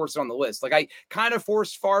couldn't force it on the list. Like I kind of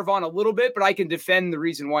forced Favre on a little bit, but I can defend the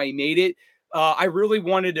reason why he made it. I really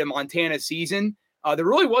wanted a Montana season. There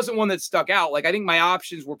really wasn't one that stuck out. Like I think my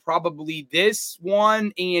options were probably this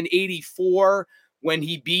one and 84 when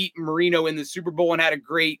he beat Marino in the Super Bowl and had a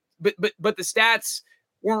great, but the stats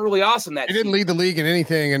weren't really awesome that he didn't lead the league in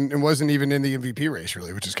anything and wasn't even in the MVP race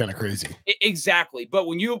really, which is kind of crazy. Exactly. But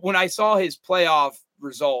when I saw his playoff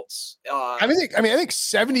results, I think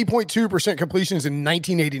 70.2% completions in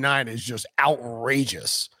 1989 is just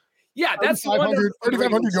outrageous. Yeah, that's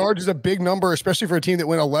 3,500 yards is a big number, especially for a team that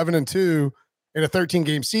went 11-2 in a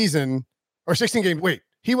 13-game season or 16-game. Wait,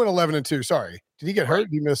 He went 11-2. Sorry. Did he get hurt?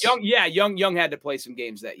 He missed. Young had to play some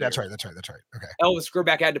games that year. That's right. Okay. Elvis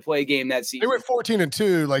Grbac had to play a game that season. They went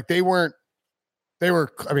 14-2. Like they were,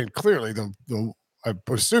 I mean, clearly I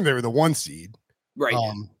would assume they were the 1 seed. Right.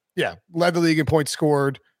 Led the league in points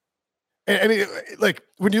scored. And I mean, like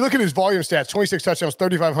when you look at his volume stats, 26 touchdowns,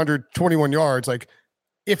 3,521 yards. Like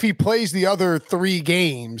if he plays the other 3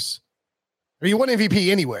 games, I mean, he won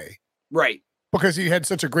MVP anyway. Right. Because he had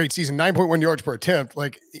such a great season, 9.1 yards per attempt.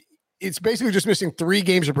 Like it's basically just missing 3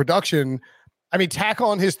 games of production. I mean, tack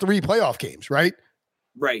on his 3 playoff games, right?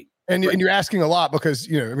 Right. And you're asking a lot because,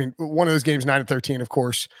 you know, I mean, one of those games, 9-13, of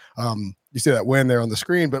course, you see that win there on the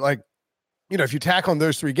screen, but like, you know, if you tack on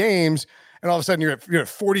those 3 games and all of a sudden you're at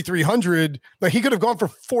 4,300, like he could have gone for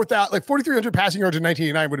 4,300 passing yards in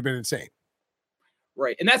 1989 would have been insane.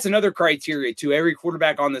 Right. And that's another criteria too. Every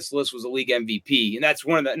quarterback on this list was a league MVP. And that's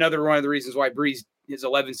another one of the reasons why Brees, his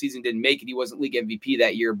 11th season, didn't make it. He wasn't league MVP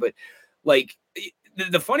that year. But like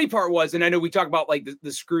the funny part was, and I know we talk about like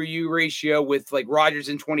the screw you ratio with like Rodgers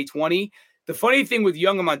in 2020. The funny thing with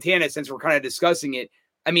Young and Montana, since we're kind of discussing it,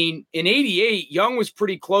 I mean, in 88, Young was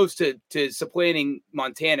pretty close to supplanting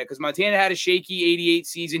Montana because Montana had a shaky 88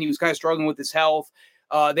 season. He was kind of struggling with his health.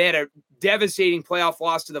 They had a devastating playoff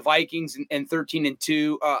loss to the Vikings and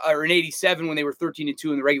 13-2, or in 87 when they were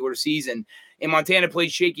 13-2 in the regular season. And Montana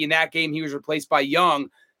played shaky in that game. He was replaced by Young.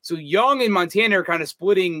 So Young and Montana are kind of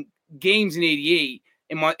splitting games in 88.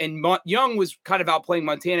 And Young was kind of outplaying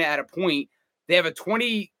Montana at a point. They have a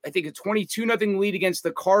 22-0 lead against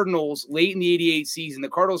the Cardinals late in the 88 season. The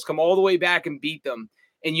Cardinals come all the way back and beat them.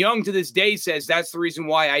 And Young to this day says that's the reason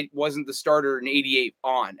why I wasn't the starter in 88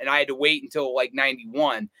 on. And I had to wait until like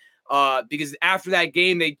 91 because after that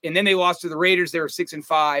game, they lost to the Raiders. They were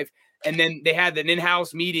 6-5. And then they had an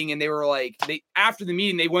in-house meeting and they were like, after the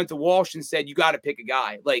meeting, they went to Walsh and said, you got to pick a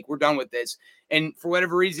guy. Like, we're done with this. And for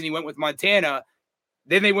whatever reason, he went with Montana.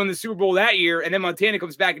 Then they won the Super Bowl that year. And then Montana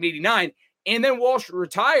comes back in 89. And then Walsh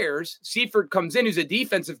retires. Seifert comes in, who's a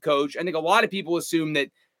defensive coach. I think a lot of people assume that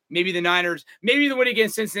maybe the Niners, maybe the win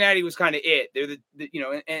against Cincinnati was kind of it. They're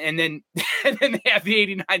and then they have the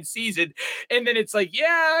 89 season. And then it's like,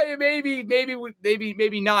 yeah,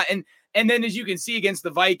 maybe not. And then as you can see against the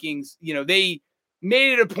Vikings, you know, they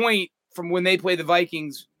made it a point from when they play the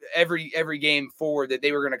Vikings every game forward that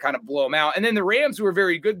they were going to kind of blow them out. And then the Rams, who were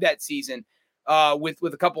very good that season,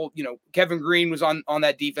 with a couple, you know, Kevin Green was on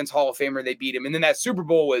that defense, Hall of Famer. They beat him. And then that Super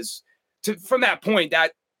Bowl was from that point,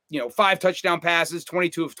 that, you know, 5 touchdown passes,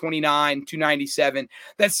 22 of 29, 297.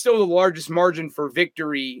 That's still the largest margin for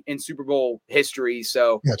victory in Super Bowl history.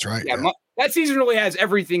 So that's right. Yeah. That season really has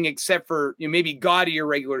everything except for, you know, maybe gaudier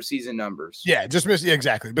regular season numbers. Yeah, just missed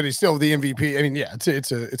exactly, but he's still the MVP. I mean, yeah,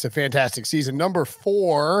 it's a fantastic season. Number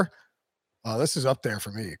 4, this is up there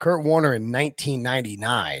for me. Kurt Warner in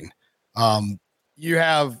 1999. You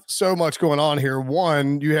have so much going on here.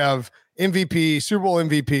 One, you have MVP, Super Bowl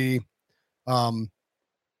MVP.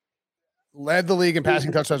 Led the league in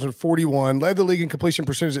passing touchdowns with 41, led the league in completion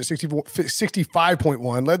percentage at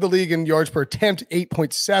 65.1, led the league in yards per attempt,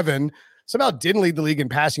 8.7. Somehow didn't lead the league in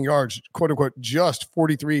passing yards, quote unquote, just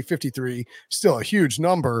 43-53, still a huge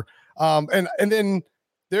number. And then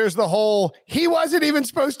there's the whole, he wasn't even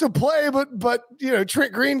supposed to play, but you know,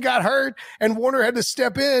 Trent Green got hurt and Warner had to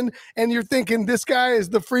step in, and you're thinking this guy is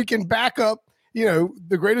the freaking backup. You know,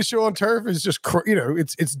 the greatest show on turf is just, you know,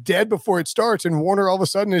 it's dead before it starts. And Warner all of a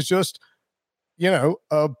sudden is just, you know,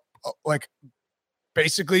 like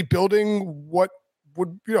basically building what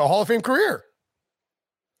would, you know, a Hall of Fame career.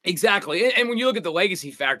 Exactly. And when you look at the legacy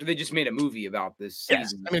factor, they just made a movie about this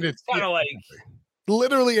season. Yeah. I mean, it's kind of like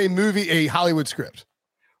literally a movie, a Hollywood script.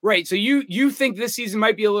 Right. So you think this season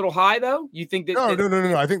might be a little high though? You think that?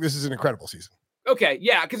 No. I think this is an incredible season. Okay.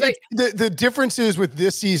 Yeah. Because the difference is with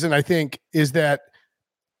this season, I think, is that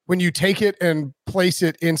when you take it and place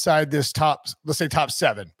it inside this let's say top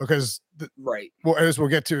 7, because right. Well, as we'll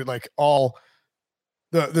get to, like all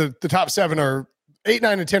the top 7 are 8,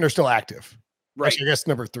 9, and 10 are still active. Right. Actually, I guess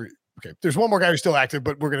number 3. Okay. There's one more guy who's still active,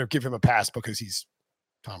 but we're going to give him a pass because he's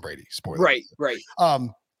Tom Brady. Spoiler. Right.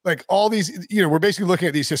 Like all these, you know, we're basically looking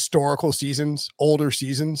at these historical seasons, older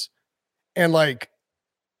seasons. And like,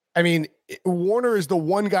 I mean, Warner is the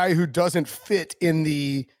one guy who doesn't fit in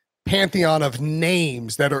the pantheon of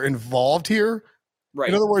names that are involved here. Right.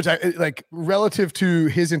 In other words, like relative to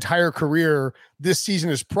his entire career, this season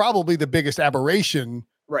is probably the biggest aberration.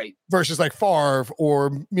 Right. Versus like Favre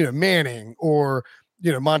or, you know, Manning or,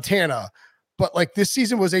 you know, Montana. But like this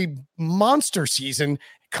season was a monster season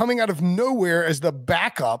coming out of nowhere as the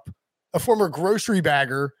backup, a former grocery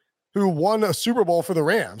bagger who won a Super Bowl for the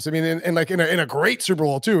Rams. I mean, and like in a great Super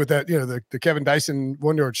Bowl too, with that, the Kevin Dyson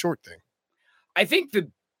 1 yard short thing. I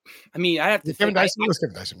have to Kevin Dyson was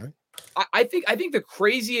Kevin Dyson, right? I think the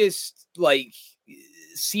craziest like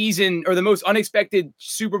season or the most unexpected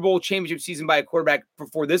Super Bowl championship season by a quarterback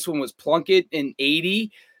before this one was Plunkett in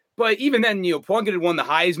 80. But even then, Plunkett had won the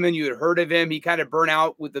Heisman. You had heard of him. He kind of burnt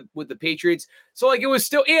out with the Patriots. So like it was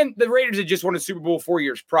still, and the Raiders had just won a Super Bowl 4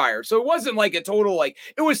 years prior. So it wasn't like a total, like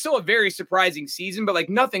it was still a very surprising season, but like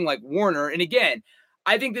nothing like Warner. And again,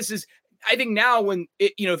 I think now when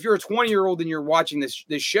if you're a 20-year-old and you're watching this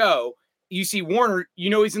show, you see Warner,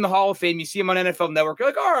 he's in the Hall of Fame. You see him on NFL Network. You're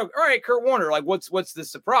like, oh, all right, Kurt Warner. Like, what's the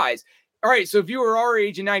surprise? All right, so if you were our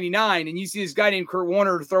age in '99 and you see this guy named Kurt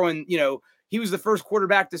Warner throwing, he was the first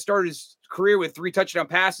quarterback to start his career with 3 touchdown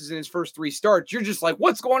passes in his first 3 starts. You're just like,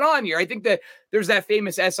 what's going on here? I think that there's that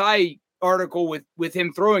famous SI article with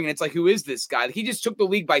him throwing, and it's like, who is this guy? He just took the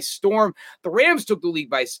league by storm. The Rams took the league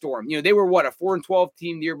by storm. They were a 4-12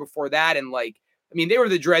 team the year before that, and they were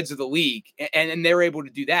the dregs of the league, and they were able to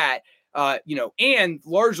do that. And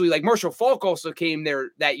largely like Marshall Faulk also came there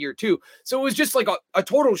that year too. So it was just like a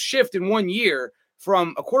total shift in 1 year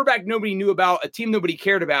from a quarterback nobody knew about, a team nobody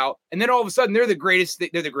cared about, and then all of a sudden they're the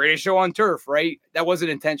greatest show on turf, right? That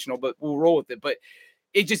wasn't intentional, but we'll roll with it. But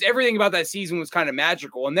it just, everything about that season was kind of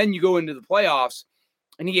magical. And then you go into the playoffs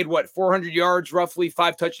and he had 400 yards, roughly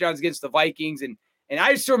 5 touchdowns against the Vikings. And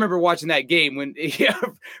I still remember watching that game when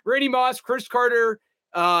Randy Moss, Chris Carter,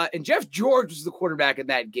 and Jeff George was the quarterback in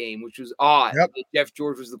that game, which was odd. Yep. Jeff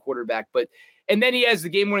George was the quarterback, and then he has the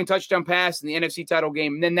game-winning touchdown pass in the NFC title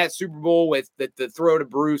game, and then that Super Bowl with the throw to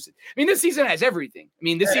Bruce. This season has everything.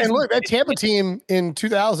 This season, and look, that Tampa team in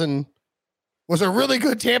 2000 was a really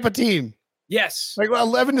good Tampa team. Yes,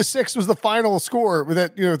 11-6 was the final score with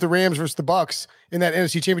that. The Rams versus the Bucks in that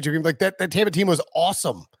NFC Championship game. Like that Tampa team was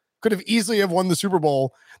awesome. Could have easily have won the Super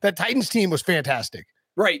Bowl. That Titans team was fantastic.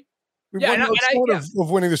 Right. Of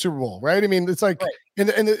winning the Super Bowl, right? It's like, right.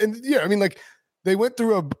 They went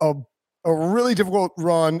through a really difficult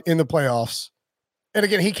run in the playoffs, and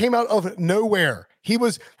again, he came out of nowhere. He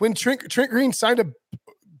was when Trent Green signed a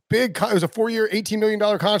big, it was a 4-year, $18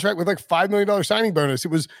 million contract with like $5 million signing bonus.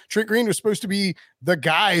 It was Trent Green was supposed to be the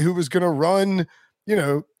guy who was going to run,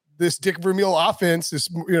 this Dick Vermeil offense. This,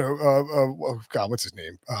 what's his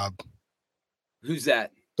name? Who's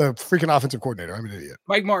that? The freaking offensive coordinator. I'm an idiot.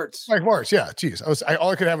 Mike Martz. Yeah. Geez. All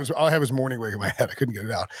I had was morning wig in my head. I couldn't get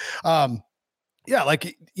it out.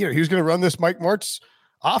 He was going to run this Mike Martz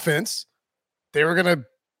offense. They were going to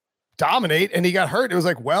dominate, and he got hurt. It was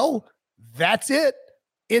like, well, that's it.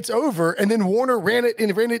 It's over. And then Warner ran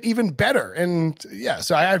it even better. And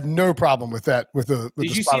so I have no problem with that.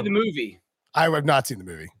 Did you see the movie? I have not seen the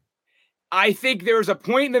movie. I think there was a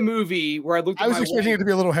point in the movie where I was expecting it to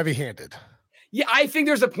be a little heavy-handed. Yeah, I think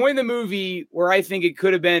there's a point in the movie where I think it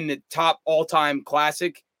could have been the top all-time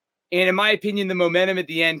classic. And in my opinion, the momentum at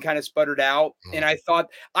the end kind of sputtered out. And I thought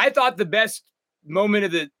the best moment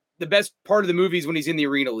of the best part of the movie is when he's in the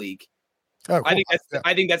Arena League. Oh, cool.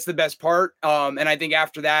 I think that's the best part. And I think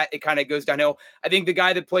after that, it kind of goes downhill. I think the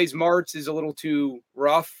guy that plays Martz is a little too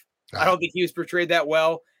rough. I don't think he was portrayed that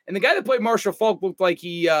well. And the guy that played Marshall Faulk looked like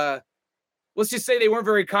he, let's just say they weren't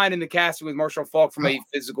very kind in the casting with Marshall Faulk from a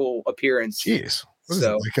physical appearance. Jeez.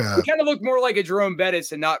 So he kind of looked more like a Jerome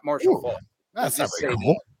Bettis and not Marshall Faulk. That's not very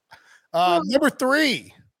cool. Number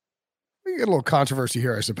 3. We get a little controversy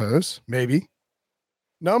here, I suppose. Maybe.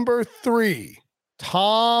 Number 3.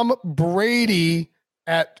 Tom Brady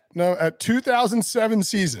at 2007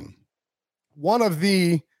 season. One of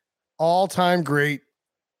the all-time great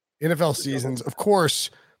NFL seasons. Of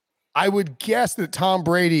course, I would guess that Tom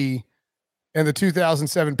Brady and the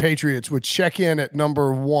 2007 Patriots would check in at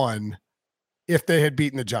number 1 if they had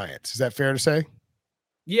beaten the Giants. Is that fair to say?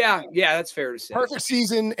 Yeah, that's fair to say. Perfect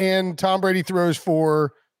season, and Tom Brady throws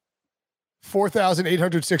for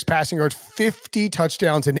 4,806 passing yards, 50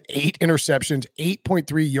 touchdowns, and 8 interceptions,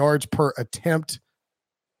 8.3 yards per attempt.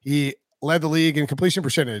 He led the league in completion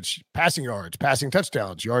percentage, passing yards, passing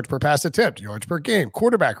touchdowns, yards per pass attempt, yards per game,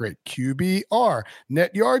 quarterback rate, QBR,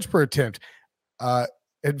 net yards per attempt,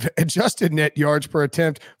 adjusted net yards per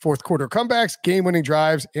attempt, fourth quarter comebacks, game-winning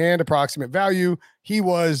drives, and approximate value. He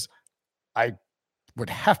was, I would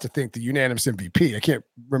have to think, the unanimous MVP. I can't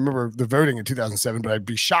remember the voting in 2007, but I'd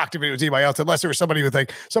be shocked if it was anybody else, unless there was somebody with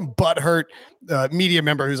like some butthurt media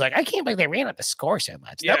member who's like, I can't believe they ran up the score so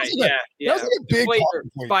much. That was like a big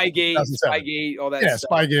Spygate, all that. Yeah,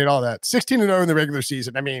 stuff. Spygate, all that. 16-0 in the regular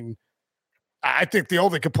season. I think the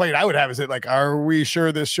only complaint I would have is that, like, are we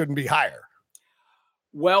sure this shouldn't be higher?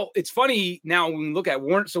 Well, it's funny now when we look at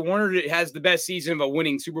Warner. So Warner has the best season of a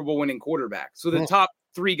winning Super Bowl winning quarterback. So the top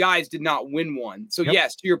 3 guys did not win one. So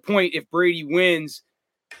yes, to your point, if Brady wins,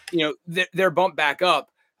 they're bumped back up.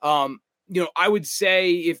 I would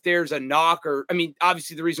say if there's a knock, or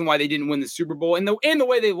obviously the reason why they didn't win the Super Bowl and the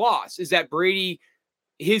way they lost is that Brady,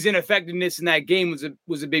 his ineffectiveness in that game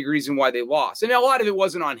was a big reason why they lost. And a lot of it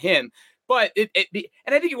wasn't on him, but and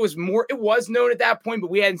I think it was known at that point,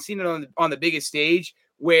 but we hadn't seen it on the biggest stage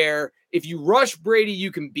where if you rush Brady,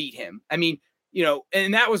 you can beat him.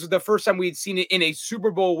 And that was the first time we'd seen it in a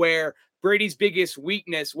Super Bowl where Brady's biggest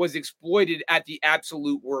weakness was exploited at the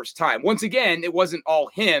absolute worst time. Once again, it wasn't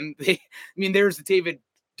all him. There's the David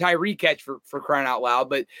Tyree catch for crying out loud.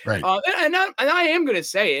 But right. And I am going to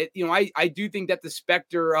say it. I do think that the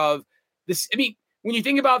specter of this. When you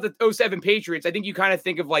think about the 2007 Patriots, I think you kind of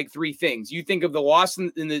think of like 3 things. You think of the loss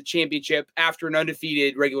in the championship after an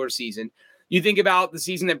undefeated regular season. You think about the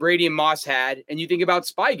season that Brady and Moss had, and you think about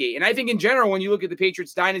Spygate. And I think in general, when you look at the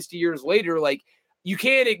Patriots dynasty years later, like, you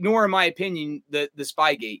can't ignore, in my opinion, the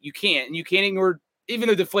Spygate. You can't. And you can't ignore, even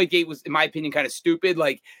though Deflategate was, in my opinion, kind of stupid,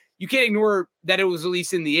 like, you can't ignore that it was at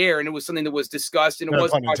least in the air and it was something that was discussed and it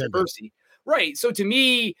wasn't controversy. Right. So to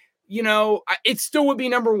me, it still would be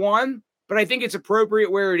number 1, but I think it's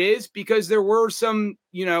appropriate where it is because there were some,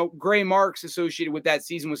 gray marks associated with that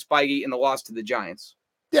season with Spygate and the loss to the Giants.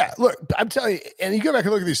 Yeah, look, I'm telling you, and you go back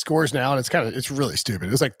and look at these scores now, and it's really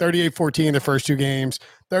stupid. It's like 38-14 the first 2 games,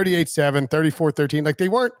 38-7, 34-13. Like, they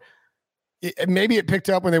weren't, maybe it picked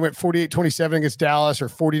up when they went 48-27 against Dallas or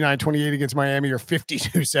 49-28 against Miami or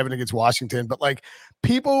 52-7 against Washington. But like,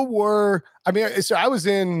 people were, so I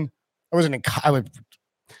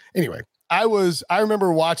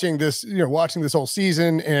remember watching this whole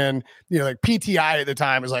season, and, like PTI at the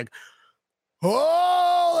time was like,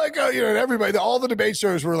 and everybody, all the debate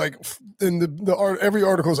shows were like, every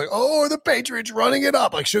article was like, oh, are the Patriots running it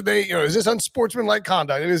up? Like, should they, is this unsportsmanlike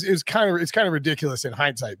conduct? It's kind of ridiculous in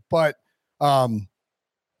hindsight, but, this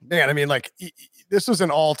was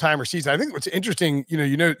an all-timer season. I think what's interesting, you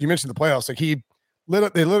mentioned the playoffs, like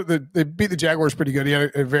they beat the Jaguars pretty good. He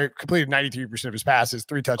had completed 93% of his passes,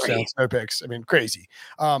 3 touchdowns, no picks. Crazy.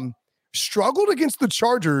 Struggled against the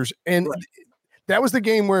Chargers, and that was the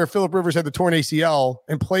game where Phillip Rivers had the torn ACL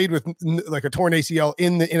and played with like a torn ACL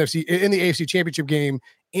in the AFC Championship game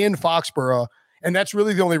in Foxborough. And that's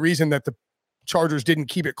really the only reason that the Chargers didn't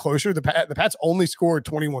keep it closer. The Pats only scored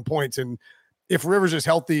 21 points. And if Rivers is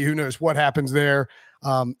healthy, who knows what happens there.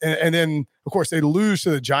 And then of course they lose to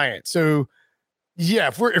the Giants. So yeah,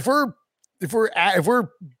 if we're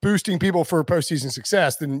boosting people for postseason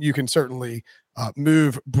success, then you can certainly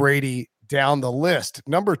move Brady down the list.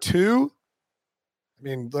 Number 2,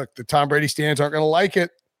 look, the Tom Brady stands aren't going to like it,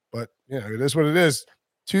 but it is what it is.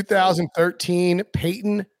 2013,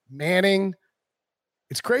 Peyton Manning.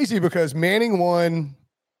 It's crazy because Manning won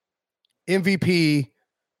MVP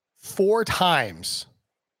 4 times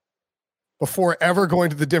before ever going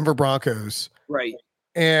to the Denver Broncos. Right.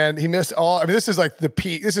 And he missed all. This is like the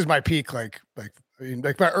peak. This is my peak. Like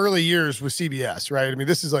my early years with CBS, right?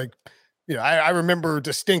 This is like, I remember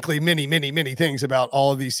distinctly many, many, many things about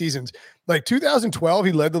all of these seasons. Like 2012,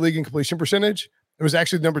 he led the league in completion percentage. It was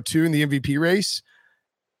actually number 2 in the MVP race.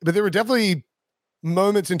 But there were definitely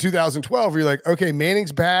moments in 2012 where you're like, okay,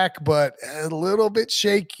 Manning's back, but a little bit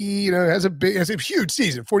shaky. Has a huge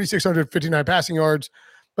season, 4,659 passing yards.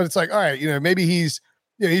 But it's like, all right, maybe he's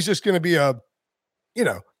just going to be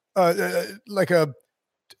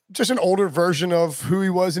just an older version of who he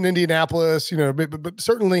was in Indianapolis, but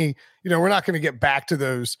certainly, we're not going to get back to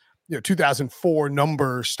those, 2004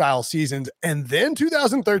 number style seasons. And then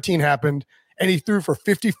 2013 happened and he threw for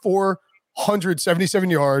 5,477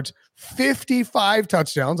 yards, 55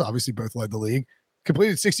 touchdowns, obviously both led the league,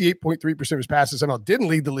 completed 68.3% of his passes. Somehow didn't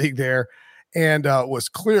lead the league there and was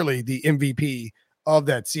clearly the MVP of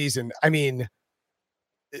that season. They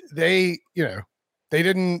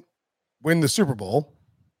didn't win the Super Bowl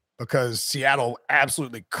because Seattle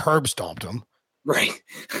absolutely curb stomped them. Right.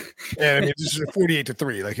 And this is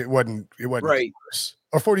 48-3. Like it wasn't right. Close.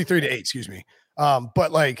 Or 43-8, excuse me.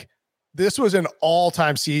 But like this was an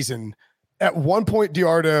all-time season. At one point,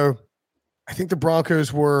 Diardo, I think the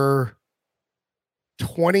Broncos were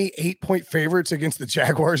 28-point favorites against the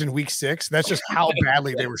Jaguars in week 6. That's just how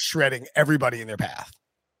badly they were shredding everybody in their path.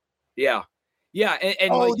 Yeah. Yeah.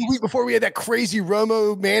 And the week before we had that crazy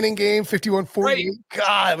Romo Manning game, 51-48. Right.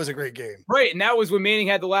 God, that was a great game. Right. And that was when Manning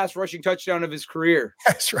had the last rushing touchdown of his career.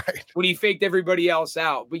 That's right. When he faked everybody else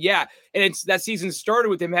out. But yeah, and that season started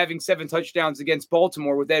with him having 7 touchdowns against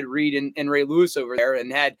Baltimore with Ed Reed and Ray Lewis over there,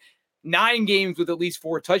 and had 9 games with at least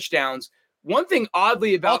 4 touchdowns One thing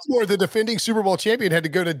oddly about Baltimore, the defending Super Bowl champion, had to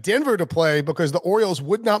go to Denver to play because the Orioles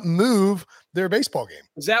would not move their baseball game.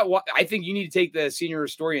 Is that what I think you need to take the senior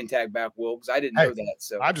historian tag back, Will, because I didn't know that.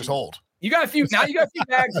 So I'm just old. You got a few bags, you got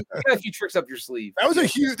a few tricks up your sleeve. That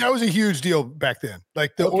was a huge deal back then.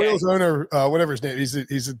 Like the Orioles owner, whatever his name, he's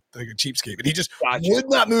like a cheapskate, but he just would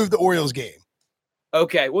not move the Orioles game.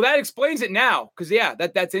 Okay, well that explains it now, because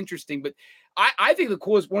that's interesting. But I think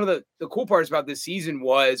one of the cool parts about this season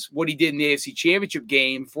was what he did in the AFC Championship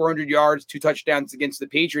game, 400 yards, 2 touchdowns against the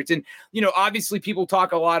Patriots. And, obviously people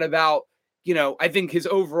talk a lot about, I think his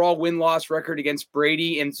overall win-loss record against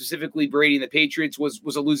Brady, and specifically Brady and the Patriots,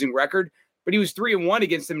 was a losing record, but he was 3-1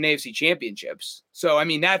 against them in AFC Championships. So, I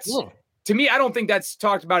mean, that's to me, I don't think that's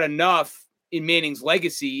talked about enough in Manning's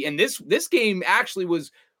legacy. And this game actually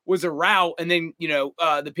was a rout. And then,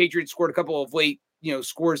 the Patriots scored a couple of late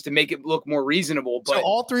scores to make it look more reasonable. But so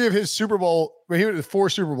all 3 of his Super Bowl, he went to 4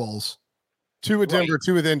 Super Bowls, 2 with Denver,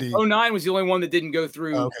 2 with Indy. 09 was the only one that didn't go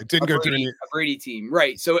through. Didn't go through a Brady team,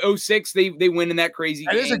 right? So 06 they win in that crazy.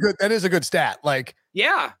 That game. is a good stat. Like,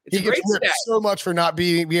 it's he gets ripped so much for not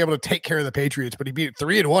being able to take care of the Patriots, but he beat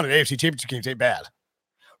 3-1 in AFC Championship games. Ain't bad.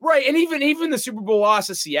 Right. And even the Super Bowl loss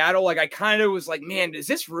to Seattle, like I kind of was like, man, is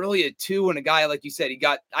this really a 2? And a guy, like you said,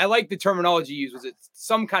 I like the terminology used, was it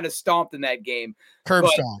some kind of stomped in that game. Curb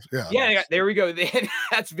stomped. Yeah. There we go.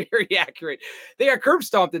 That's very accurate. They got curb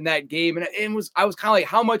stomped in that game. And I was kind of like,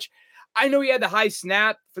 how much, I know he had the high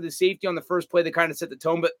snap for the safety on the first play that kind of set the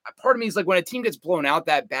tone, but part of me is like, when a team gets blown out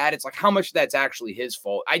that bad, it's like, how much that's actually his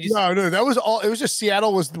fault. No, that was all. It was just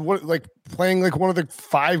Seattle was like playing like one of the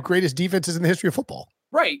 5 greatest defenses in the history of football.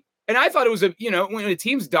 Right. And I thought it was when a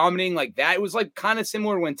team's dominating like that, it was like kind of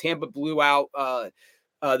similar when Tampa blew out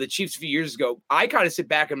the Chiefs a few years ago. I kind of sit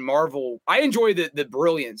back and marvel. I enjoy the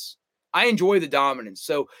brilliance. I enjoy the dominance.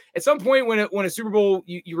 So at some point when a Super Bowl,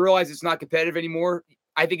 you realize it's not competitive anymore,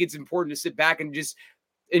 I think it's important to sit back and just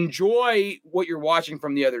enjoy what you're watching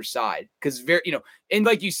from the other side. Because and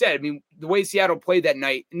like you said, I mean, the way Seattle played that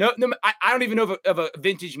night, I don't even know if a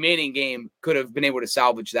vintage Manning game could have been able to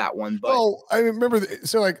salvage that one. But I remember.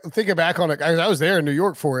 So like thinking back on it, I was there in New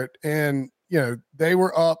York for it, and they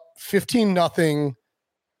were up 15-0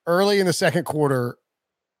 early in the second quarter,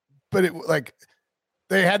 but it like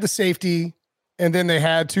they had the safety, and then they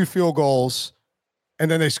had 2 field goals. And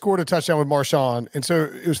then they scored a touchdown with Marshawn. And so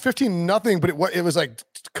it was 15-0, but it was like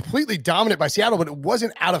completely dominant by Seattle, but it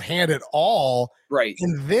wasn't out of hand at all. Right.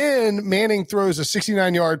 And then Manning throws a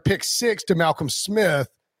 69-yard pick 6 to Malcolm Smith.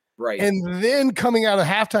 Right. And then coming out of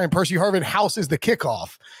halftime, Percy Harvin houses the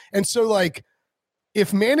kickoff. And so like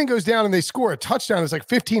if Manning goes down and they score a touchdown, it's like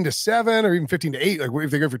 15-7 or even 15-8, like if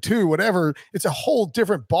they go for 2, whatever, it's a whole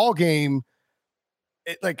different ball game.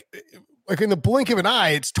 Like in the blink of an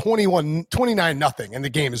eye, it's 29-0 and the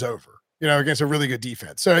game is over, against a really good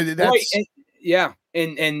defense. So that's right.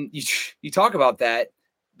 And you talk about that.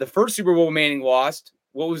 The first Super Bowl Manning lost.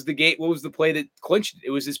 What was the game? What was the play that clinched it?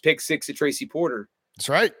 It was his pick 6 to Tracy Porter. That's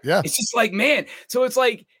right. Yeah. It's just like, man. So it's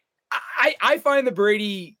like, I find the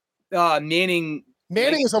Brady Manning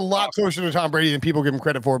is a lot closer to Tom Brady than people give him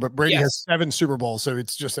credit for, but Brady has 7 Super Bowls. So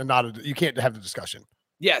it's just you can't have the discussion.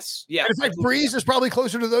 Yes. Yeah. And it's like Breeze is probably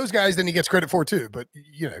closer to those guys than he gets credit for too, but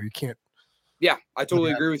you can't. Yeah. I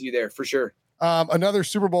totally agree with you there for sure. Another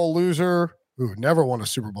Super Bowl loser who never won a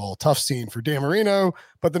Super Bowl. Tough scene for Dan Marino,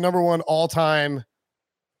 but the number 1 all-time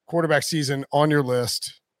quarterback season on your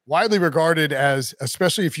list, widely regarded as,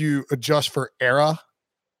 especially if you adjust for era,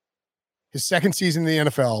 his second season in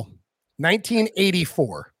the NFL,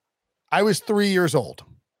 1984. I was 3 years old.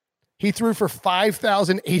 He threw for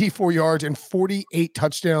 5,084 yards and 48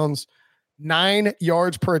 touchdowns, 9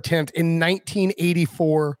 yards per attempt in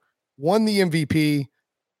 1984, won the MVP,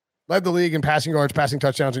 led the league in passing yards, passing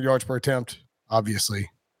touchdowns, and yards per attempt, obviously,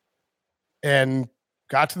 and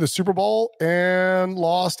got to the Super Bowl and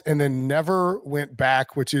lost and then never went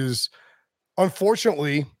back, which is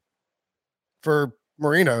unfortunately for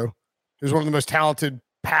Marino, who's one of the most talented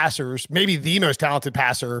passers, maybe the most talented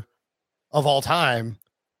passer of all time.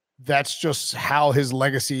 That's just how his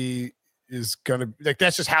legacy is going to, like,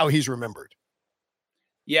 that's just how he's remembered.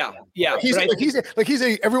 Yeah. Yeah.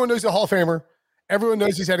 Everyone knows the Hall of Famer. Everyone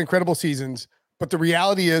knows he's had incredible seasons, but the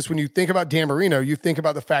reality is when you think about Dan Marino, you think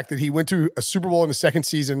about the fact that he went to a Super Bowl in the second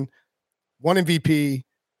season, won MVP,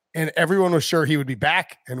 and everyone was sure he would be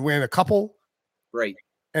back and win a couple. Right.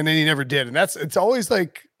 And then he never did. And it's always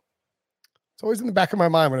in the back of my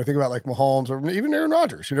mind when I think about like Mahomes or even Aaron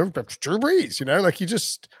Rodgers, Drew Brees, like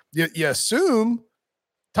you assume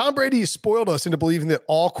Tom Brady spoiled us into believing that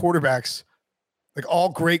all quarterbacks Like all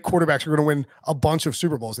great quarterbacks are going to win a bunch of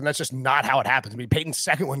Super Bowls, and that's just not how it happens. I mean, Peyton's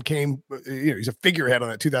second one came, he's a figurehead on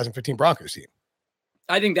that 2015 Broncos team.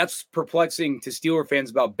 I think that's perplexing to Steeler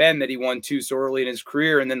fans about Ben, that he won 2 so early in his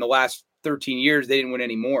career, and then the last 13 years they didn't win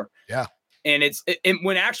any more. Yeah. And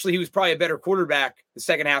when actually he was probably a better quarterback the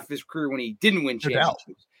second half of his career when he didn't win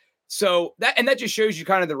championships. So that just shows you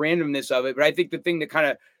kind of the randomness of it. But I think the thing that kind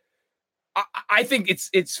of, I think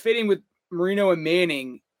it's fitting with Marino and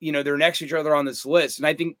Manning. They're next to each other on this list. And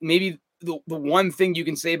I think maybe the one thing you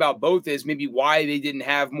can say about both is maybe why they didn't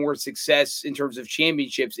have more success in terms of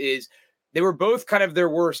championships is they were both kind of their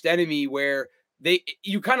worst enemy, where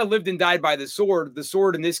you kind of lived and died by the sword. The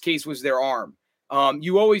sword in this case was their arm.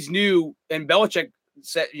 You always knew, and Belichick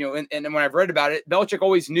said, and when I've read about it, Belichick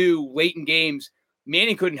always knew late in games,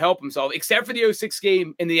 Manning couldn't help himself, except for the 2006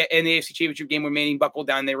 game in the AFC Championship game when Manning buckled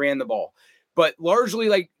down and they ran the ball. But largely,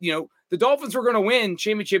 the Dolphins were going to win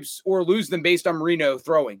championships or lose them based on Marino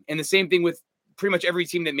throwing. And the same thing with pretty much every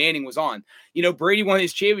team that Manning was on. Brady won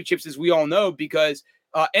his championships, as we all know, because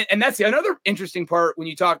and that's another interesting part when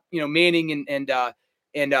you talk, Manning and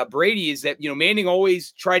Brady, is that, Manning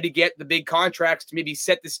always tried to get the big contracts to maybe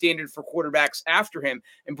set the standard for quarterbacks after him.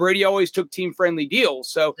 And Brady always took team-friendly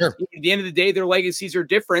deals. So At the end of the day, their legacies are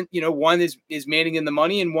different. One is Manning and the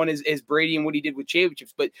money, and one is Brady and what he did with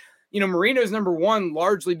championships. But Marino's number one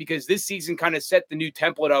largely because this season kind of set the new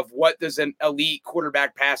template of what does an elite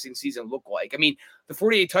quarterback passing season look like. I mean, the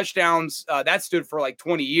 48 touchdowns, that stood for like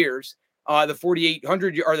 20 years. The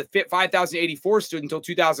 4,800 or the 5,084 stood until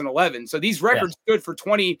 2011. So these records stood for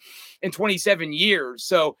 20 and 27 years.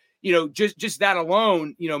 So, just that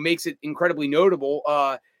alone, makes it incredibly notable.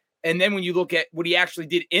 And then when you look at what he actually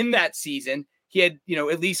did in that season, he had,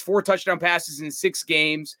 at least 4 touchdown passes in 6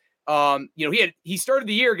 games. He started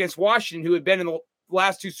the year against Washington, who had been in the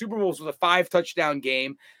last 2 Super Bowls with a 5 touchdown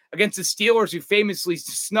game, against the Steelers, who famously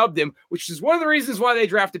snubbed him, which is one of the reasons why they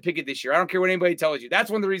drafted Pickett this year. I don't care what anybody tells you.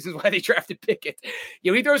 That's one of the reasons why they drafted Pickett.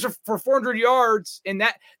 He throws for 400 yards, and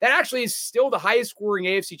that actually is still the highest scoring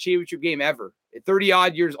AFC Championship game ever.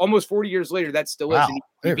 30-odd years, almost 40 years later, that still is.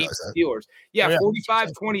 He beat the Steelers. Yeah,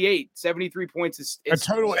 45-28, 73 points. Is a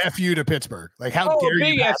total FU to Pittsburgh. Like, how dare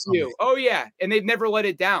big you? FU. Oh, yeah. And they've never let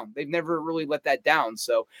it down. They've never really let that down.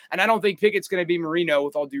 So, and I don't think Pickett's going to be Marino,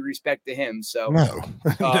 with all due respect to him. So, no,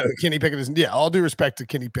 Kenny Pickett isn't. Yeah, all due respect to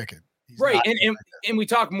Kenny Pickett. Right. And we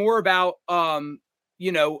talk more about,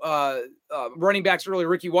 running backs earlier.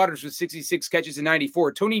 Ricky Watters with 66 catches and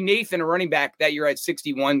 94. Tony Nathan, a running back that year, had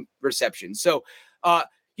 61 receptions. So,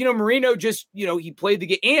 Marino just, he played the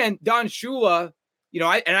game. And Don Shula,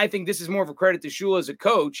 I think this is more of a credit to Shula as a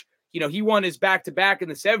coach. He won his back-to-back in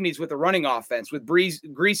the 70s with a running offense, with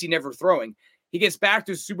Greasy never throwing. He gets back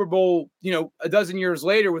to Super Bowl, a dozen years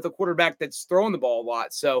later with a quarterback that's throwing the ball a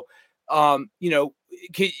lot. So,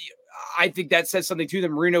 I think that says something too, that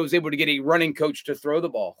Marino was able to get a running coach to throw the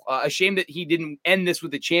ball. A shame that he didn't end this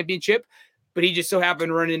with a championship, but he just so happened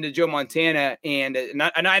to run into Joe Montana and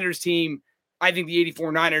a Niners team. I think the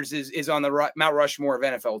 84 Niners is on the Mount Rushmore of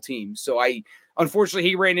NFL teams. So unfortunately,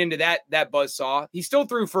 he ran into that buzzsaw. He still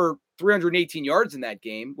threw for 318 yards in that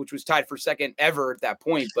game, which was tied for second ever at that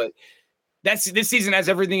point. But this season has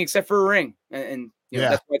everything except for a ring. And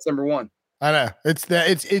that's why it's number one. I know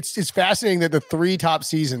it's fascinating that the 3 top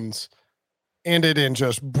seasons ended in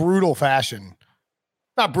just brutal fashion.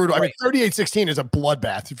 Not brutal. Right. I mean, 38-16 is a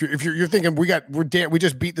bloodbath. If you're thinking we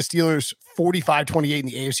just beat the Steelers 45-28 in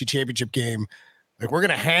the AFC Championship game, like we're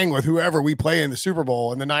gonna hang with whoever we play in the Super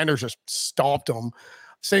Bowl, and the Niners just stomped them.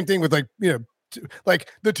 Same thing with like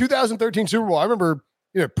the 2013 Super Bowl. I remember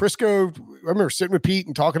Prisco. I remember sitting with Pete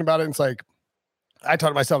and talking about it. And it's like, I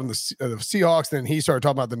talked to myself in the Seahawks, and then he started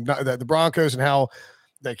talking about the Broncos and how,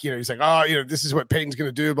 like, he's like, this is what Peyton's going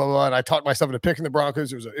to do, blah, blah, blah. And I talked myself into picking the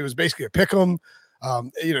Broncos. It was basically a pick 'em.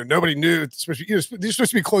 Nobody knew. These are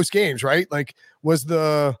supposed to be close games, right? Like, was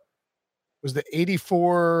the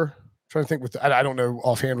 84? I'm trying to think I don't know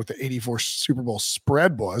offhand what the 84 Super Bowl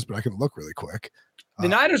spread was, but I can look really quick. The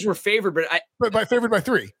Niners were favored, but favored by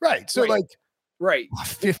 3, right? So right,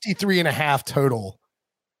 53.5 total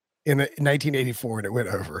in 1984, and it went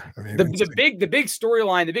over. I mean, the big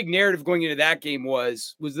storyline, the big narrative going into that game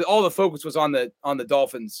was that all the focus was on the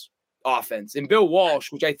Dolphins offense, and Bill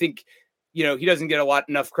Walsh, which I think, he doesn't get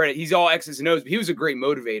enough credit. He's all X's and O's, but he was a great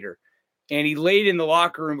motivator. And he laid in the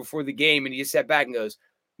locker room before the game, and he just sat back and goes,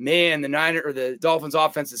 "Man, the Dolphins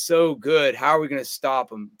offense is so good. How are we going to stop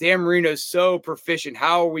them? Dan Marino's so proficient.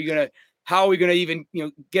 How are we going to even,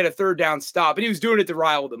 get a third down stop?" And he was doing it to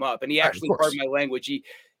rile them up. And he actually, pardon my language,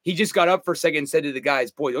 he just got up for a second and said to the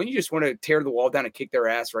guys, "Boy, don't you just want to tear the wall down and kick their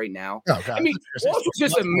ass right now?" Oh, God. I mean, Walsh was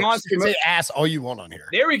just a monster. You can say ass all you want on here.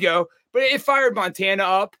 There we go. But it fired Montana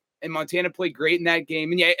up, and Montana played great in that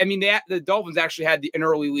game. And yeah, I mean, the Dolphins actually had an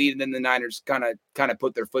early lead, and then the Niners kind of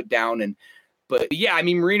put their foot down. But yeah, I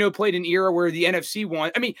mean, Marino played an era where the NFC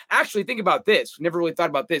won. I mean, actually, think about this. Never really thought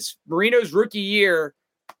about this. Marino's rookie year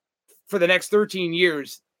for the next 13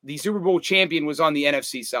 years, the Super Bowl champion was on the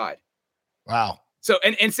NFC side. Wow. So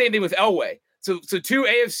and same thing with Elway. So two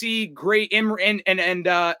AFC great and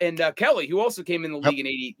Kelly, who also came in the league in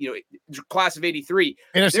 80, class of 83.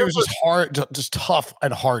 NFC was just hard, just tough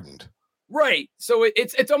and hardened. Right. So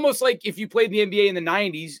it's almost like if you played in the NBA in the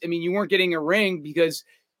 90s, I mean, you weren't getting a ring because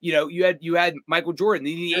you had Michael Jordan.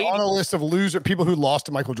 On a list of loser people who lost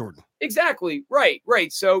to Michael Jordan. Exactly. Right.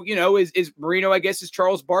 So is Marino, I guess, is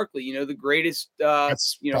Charles Barkley, the greatest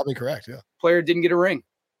that's probably correct, yeah. Player didn't get a ring.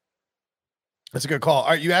 That's a good call.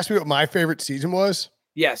 All right, you asked me what my favorite season was.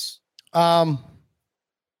 Yes. Man,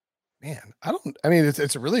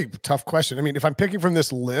 it's a really tough question. I mean, if I'm picking from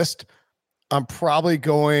this list, I'm probably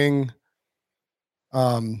going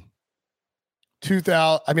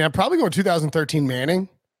 2013 Manning,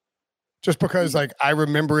 just because like I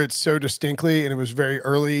remember it so distinctly, and it was very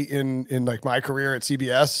early in like my career at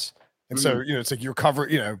CBS. And so, it's like you're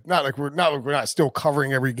covering, not like we're not still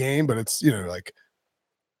covering every game, but it's, like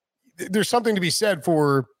there's something to be said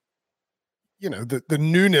for, the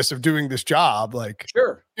newness of doing this job. Like,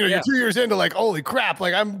 sure, you're 2 years into like, holy crap.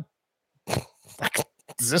 Like I'm like,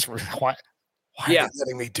 is this why are you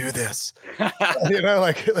letting me do this?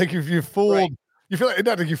 Like if you fooled, right. You feel like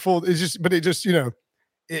not like you fooled. It's just, but it just,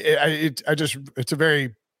 it's a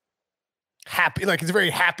very happy, like it's a very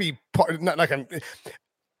happy part. Not like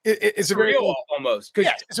it's surreal, a very almost.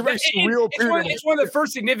 Yeah, it's a very surreal period. It's one of the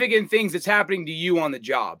first significant things that's happening to you on the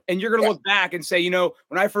job. And you're going to look back and say,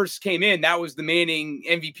 when I first came in, that was the Manning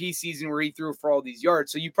MVP season where he threw for all these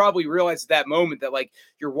yards. So you probably realized at that moment that like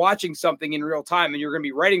you're watching something in real time and you're going to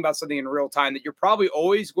be writing about something in real time that you're probably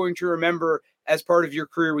always going to remember as part of your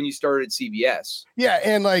career when you started at CBS. Yeah.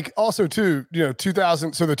 And like also too,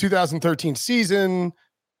 2000, so the 2013 season,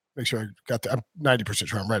 make sure I got that. I'm 90%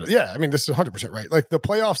 sure I'm right. Yeah. I mean, this is 100% right. Like the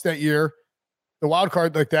playoffs that year, the wild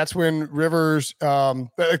card, like that's when Rivers,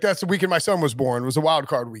 like that's the weekend my son was born, was a wild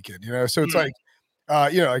card weekend, So it's like,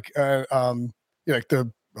 like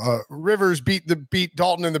the Rivers beat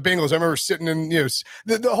Dalton and the Bengals. I remember sitting in,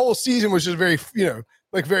 the whole season was just very,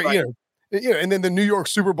 very, right. And then the New York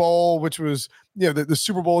Super Bowl, which was, the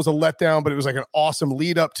Super Bowl was a letdown, but it was like an awesome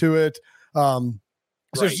lead up to it. So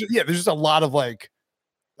there's just a lot of like,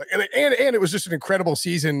 and it was just an incredible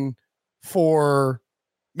season for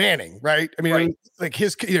Manning, right? I mean, right. Like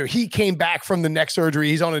his, he came back from the neck surgery.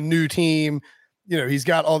 He's on a new team. He's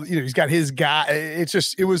got all, he's got his guy. It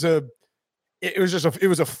was a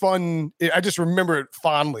fun. I just remember it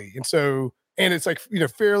fondly, and it's like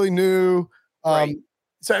fairly new. Right.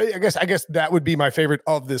 So I guess that would be my favorite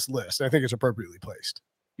of this list. I think it's appropriately placed.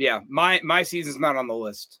 Yeah, my season's not on the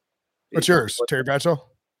list. What's yours, Terry Bradshaw?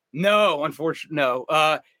 No, unfortunately, no.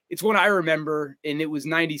 It's one I remember, and it was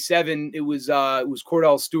 97. It was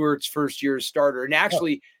Cordell Stewart's first year as starter, and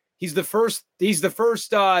actually, he's the first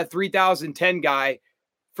 3010 guy,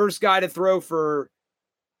 first guy to throw for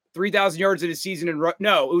 3,000 yards in a season. And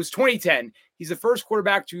no, it was 2010. He's the first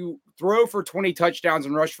quarterback to throw for 20 touchdowns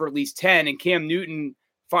and rush for at least 10. And Cam Newton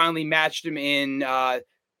finally matched him in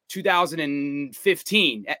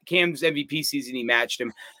 2015 at Cam's MVP season. He matched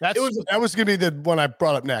him. That was going to be the one I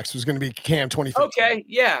brought up next. It was going to be Cam 2015. Okay.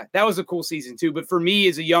 Yeah. That was a cool season too. But for me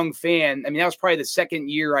as a young fan, I mean, that was probably the second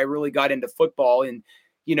year I really got into football. And,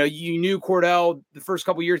 you knew Cordell the first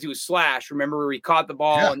couple of years he was slash. Remember where he caught the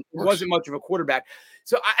ball and wasn't much of a quarterback.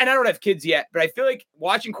 So, I don't have kids yet, but I feel like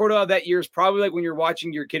watching Cordell that year is probably like when you're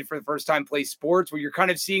watching your kid for the first time play sports, where you're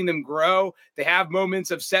kind of seeing them grow. They have moments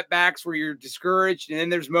of setbacks where you're discouraged. And then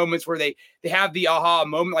there's moments where they have the aha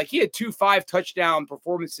moment. Like he had 2 5-touchdown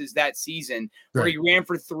performances that season where he ran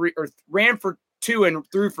for 2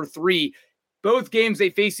 and threw for 3. Both games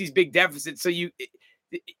they faced these big deficits. So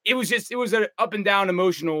it was an up and down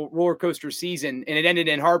emotional roller coaster season, and it ended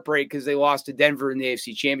in heartbreak because they lost to Denver in the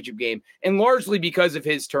AFC Championship game, and largely because of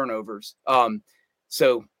his turnovers. Like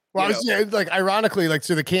ironically, like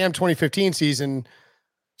so the Cam 2015 season.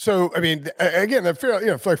 So I mean, again,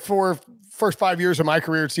 for like first 5 years of my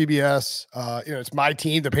career at CBS, it's my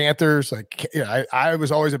team, the Panthers. Like, I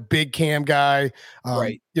was always a big Cam guy.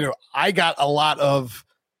 Right. I got a lot of.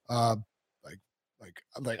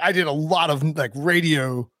 Like I did a lot of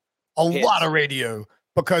radio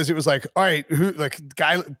because it was like, all right, who like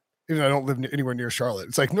guy, even though I don't live anywhere near Charlotte.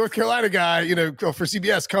 It's like North Carolina guy, for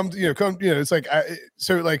CBS, come, it's like,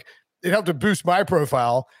 so like it helped to boost my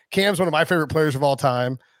profile. Cam's one of my favorite players of all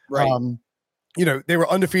time. Right. They were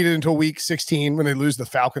undefeated until week 16 when they lose the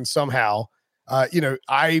Falcons somehow.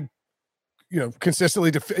 I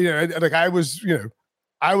consistently,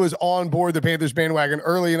 I was on board the Panthers bandwagon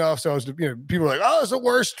early enough. So I was, people were like, oh, it's the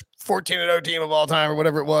worst 14-0 team of all time or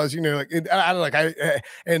whatever it was,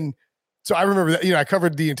 and so I remember that, I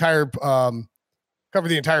covered the entire playoff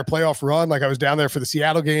run. Like I was down there for the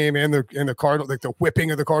Seattle game and the Cardinals, like the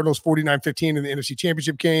whipping of the Cardinals 49-15 in the NFC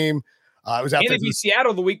Championship game. I was out there. And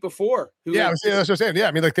Seattle the week before. That's what I'm saying. Yeah.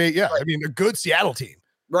 I mean, a good Seattle team.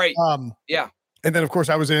 Right. Yeah. And then of course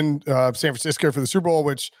I was in San Francisco for the Super Bowl,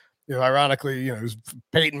 which, ironically, it was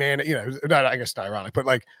Peyton Manning, I guess not ironic, but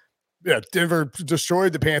like, Denver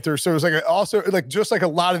destroyed the Panthers. So it was like also like, just like a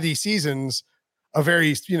lot of these seasons, a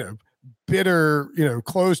very, bitter,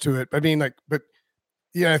 close to it. I mean, like, but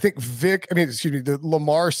I think the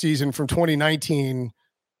Lamar season from 2019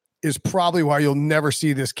 is probably why you'll never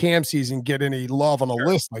see this Cam season get any love on a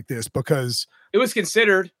list like this, because it was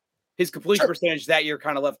considered. His completion percentage that year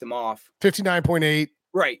kind of left him off. 59.8.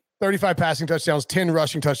 Right. 35 passing touchdowns, 10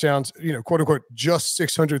 rushing touchdowns, quote unquote, just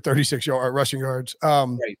 636 rushing yards.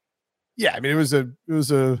 Right. Yeah. I mean, it was a, is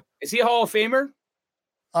he a Hall of Famer?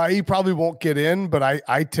 He probably won't get in, but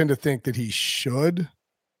I tend to think that he should.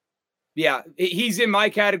 Yeah. He's in my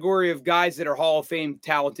category of guys that are Hall of Fame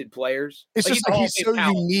talented players. It's just like he's so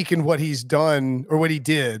unique in what he's done or what he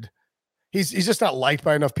did. He's just not liked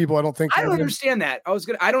by enough people, I don't think. I don't understand that.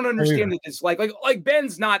 I don't understand the dislike. Like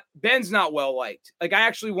Ben's not well liked. Like I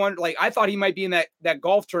actually wondered, like I thought he might be in that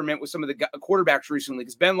golf tournament with some of the quarterbacks recently,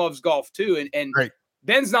 because Ben loves golf too. And right.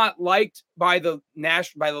 Ben's not liked by the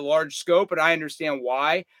large scope, and I understand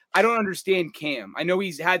why. I don't understand Cam. I know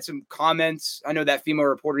he's had some comments. I know that female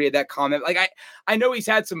reporter had that comment. Like I know he's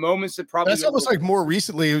had some moments that probably. That's almost like more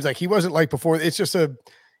recently. It was like he wasn't like before. It's just I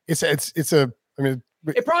mean.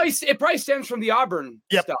 It probably stems from the Auburn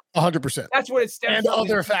stuff. 100%. That's what it stems from. And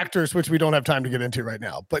other factors, which we don't have time to get into right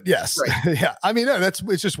now. But yes, right. Yeah. I mean, no, it's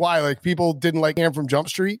just why like people didn't like him from Jump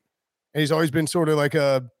Street, and he's always been sort of like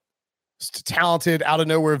a talented, out of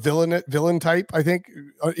nowhere villain type. I think,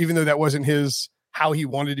 even though that wasn't how he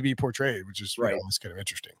wanted to be portrayed, which is right. It's kind of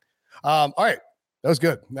interesting. All right, that was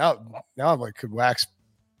good. Now I'm like could wax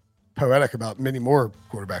poetic about many more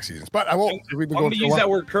quarterback seasons, but I won't. I'm going to use that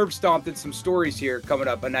word curb stomped in some stories here coming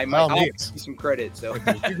up, and I'll give you some credit. So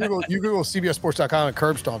you Google CBSSports.com and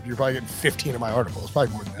curb stomped, you're probably getting 15 of my articles,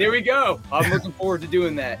 probably more than that. There we go. I'm looking forward to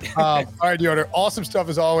doing that. All right, Yoder, awesome stuff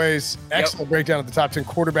as always. Excellent breakdown of the top 10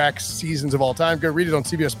 quarterback seasons of all time. Go read it on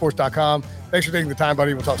CBSSports.com. Thanks for taking the time,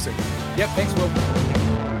 buddy. We'll talk soon. Yep, thanks, Will.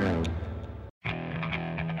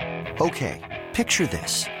 Okay, picture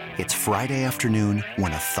this. It's Friday afternoon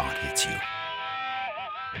when a thought hits you.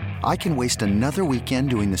 I can waste another weekend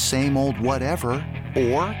doing the same old whatever,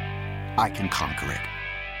 or I can conquer it.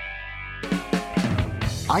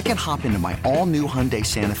 I can hop into my all-new Hyundai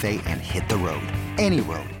Santa Fe and hit the road. Any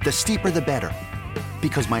road. The steeper, the better.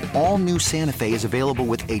 Because my all-new Santa Fe is available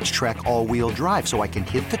with H-Track all-wheel drive, so I can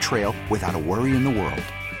hit the trail without a worry in the world.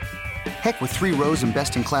 Heck, with 3 rows and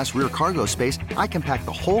best-in-class rear cargo space, I can pack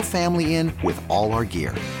the whole family in with all our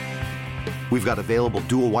gear. We've got available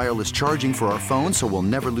dual wireless charging for our phones, so we'll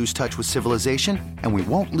never lose touch with civilization, and we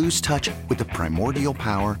won't lose touch with the primordial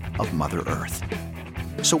power of Mother Earth.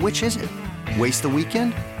 So which is it? Waste the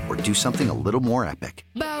weekend or do something a little more epic?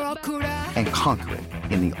 And conquer it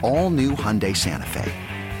in the all-new Hyundai Santa Fe.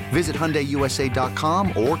 Visit HyundaiUSA.com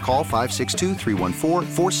or call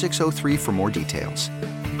 562-314-4603 for more details.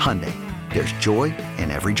 Hyundai, there's joy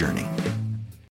in every journey.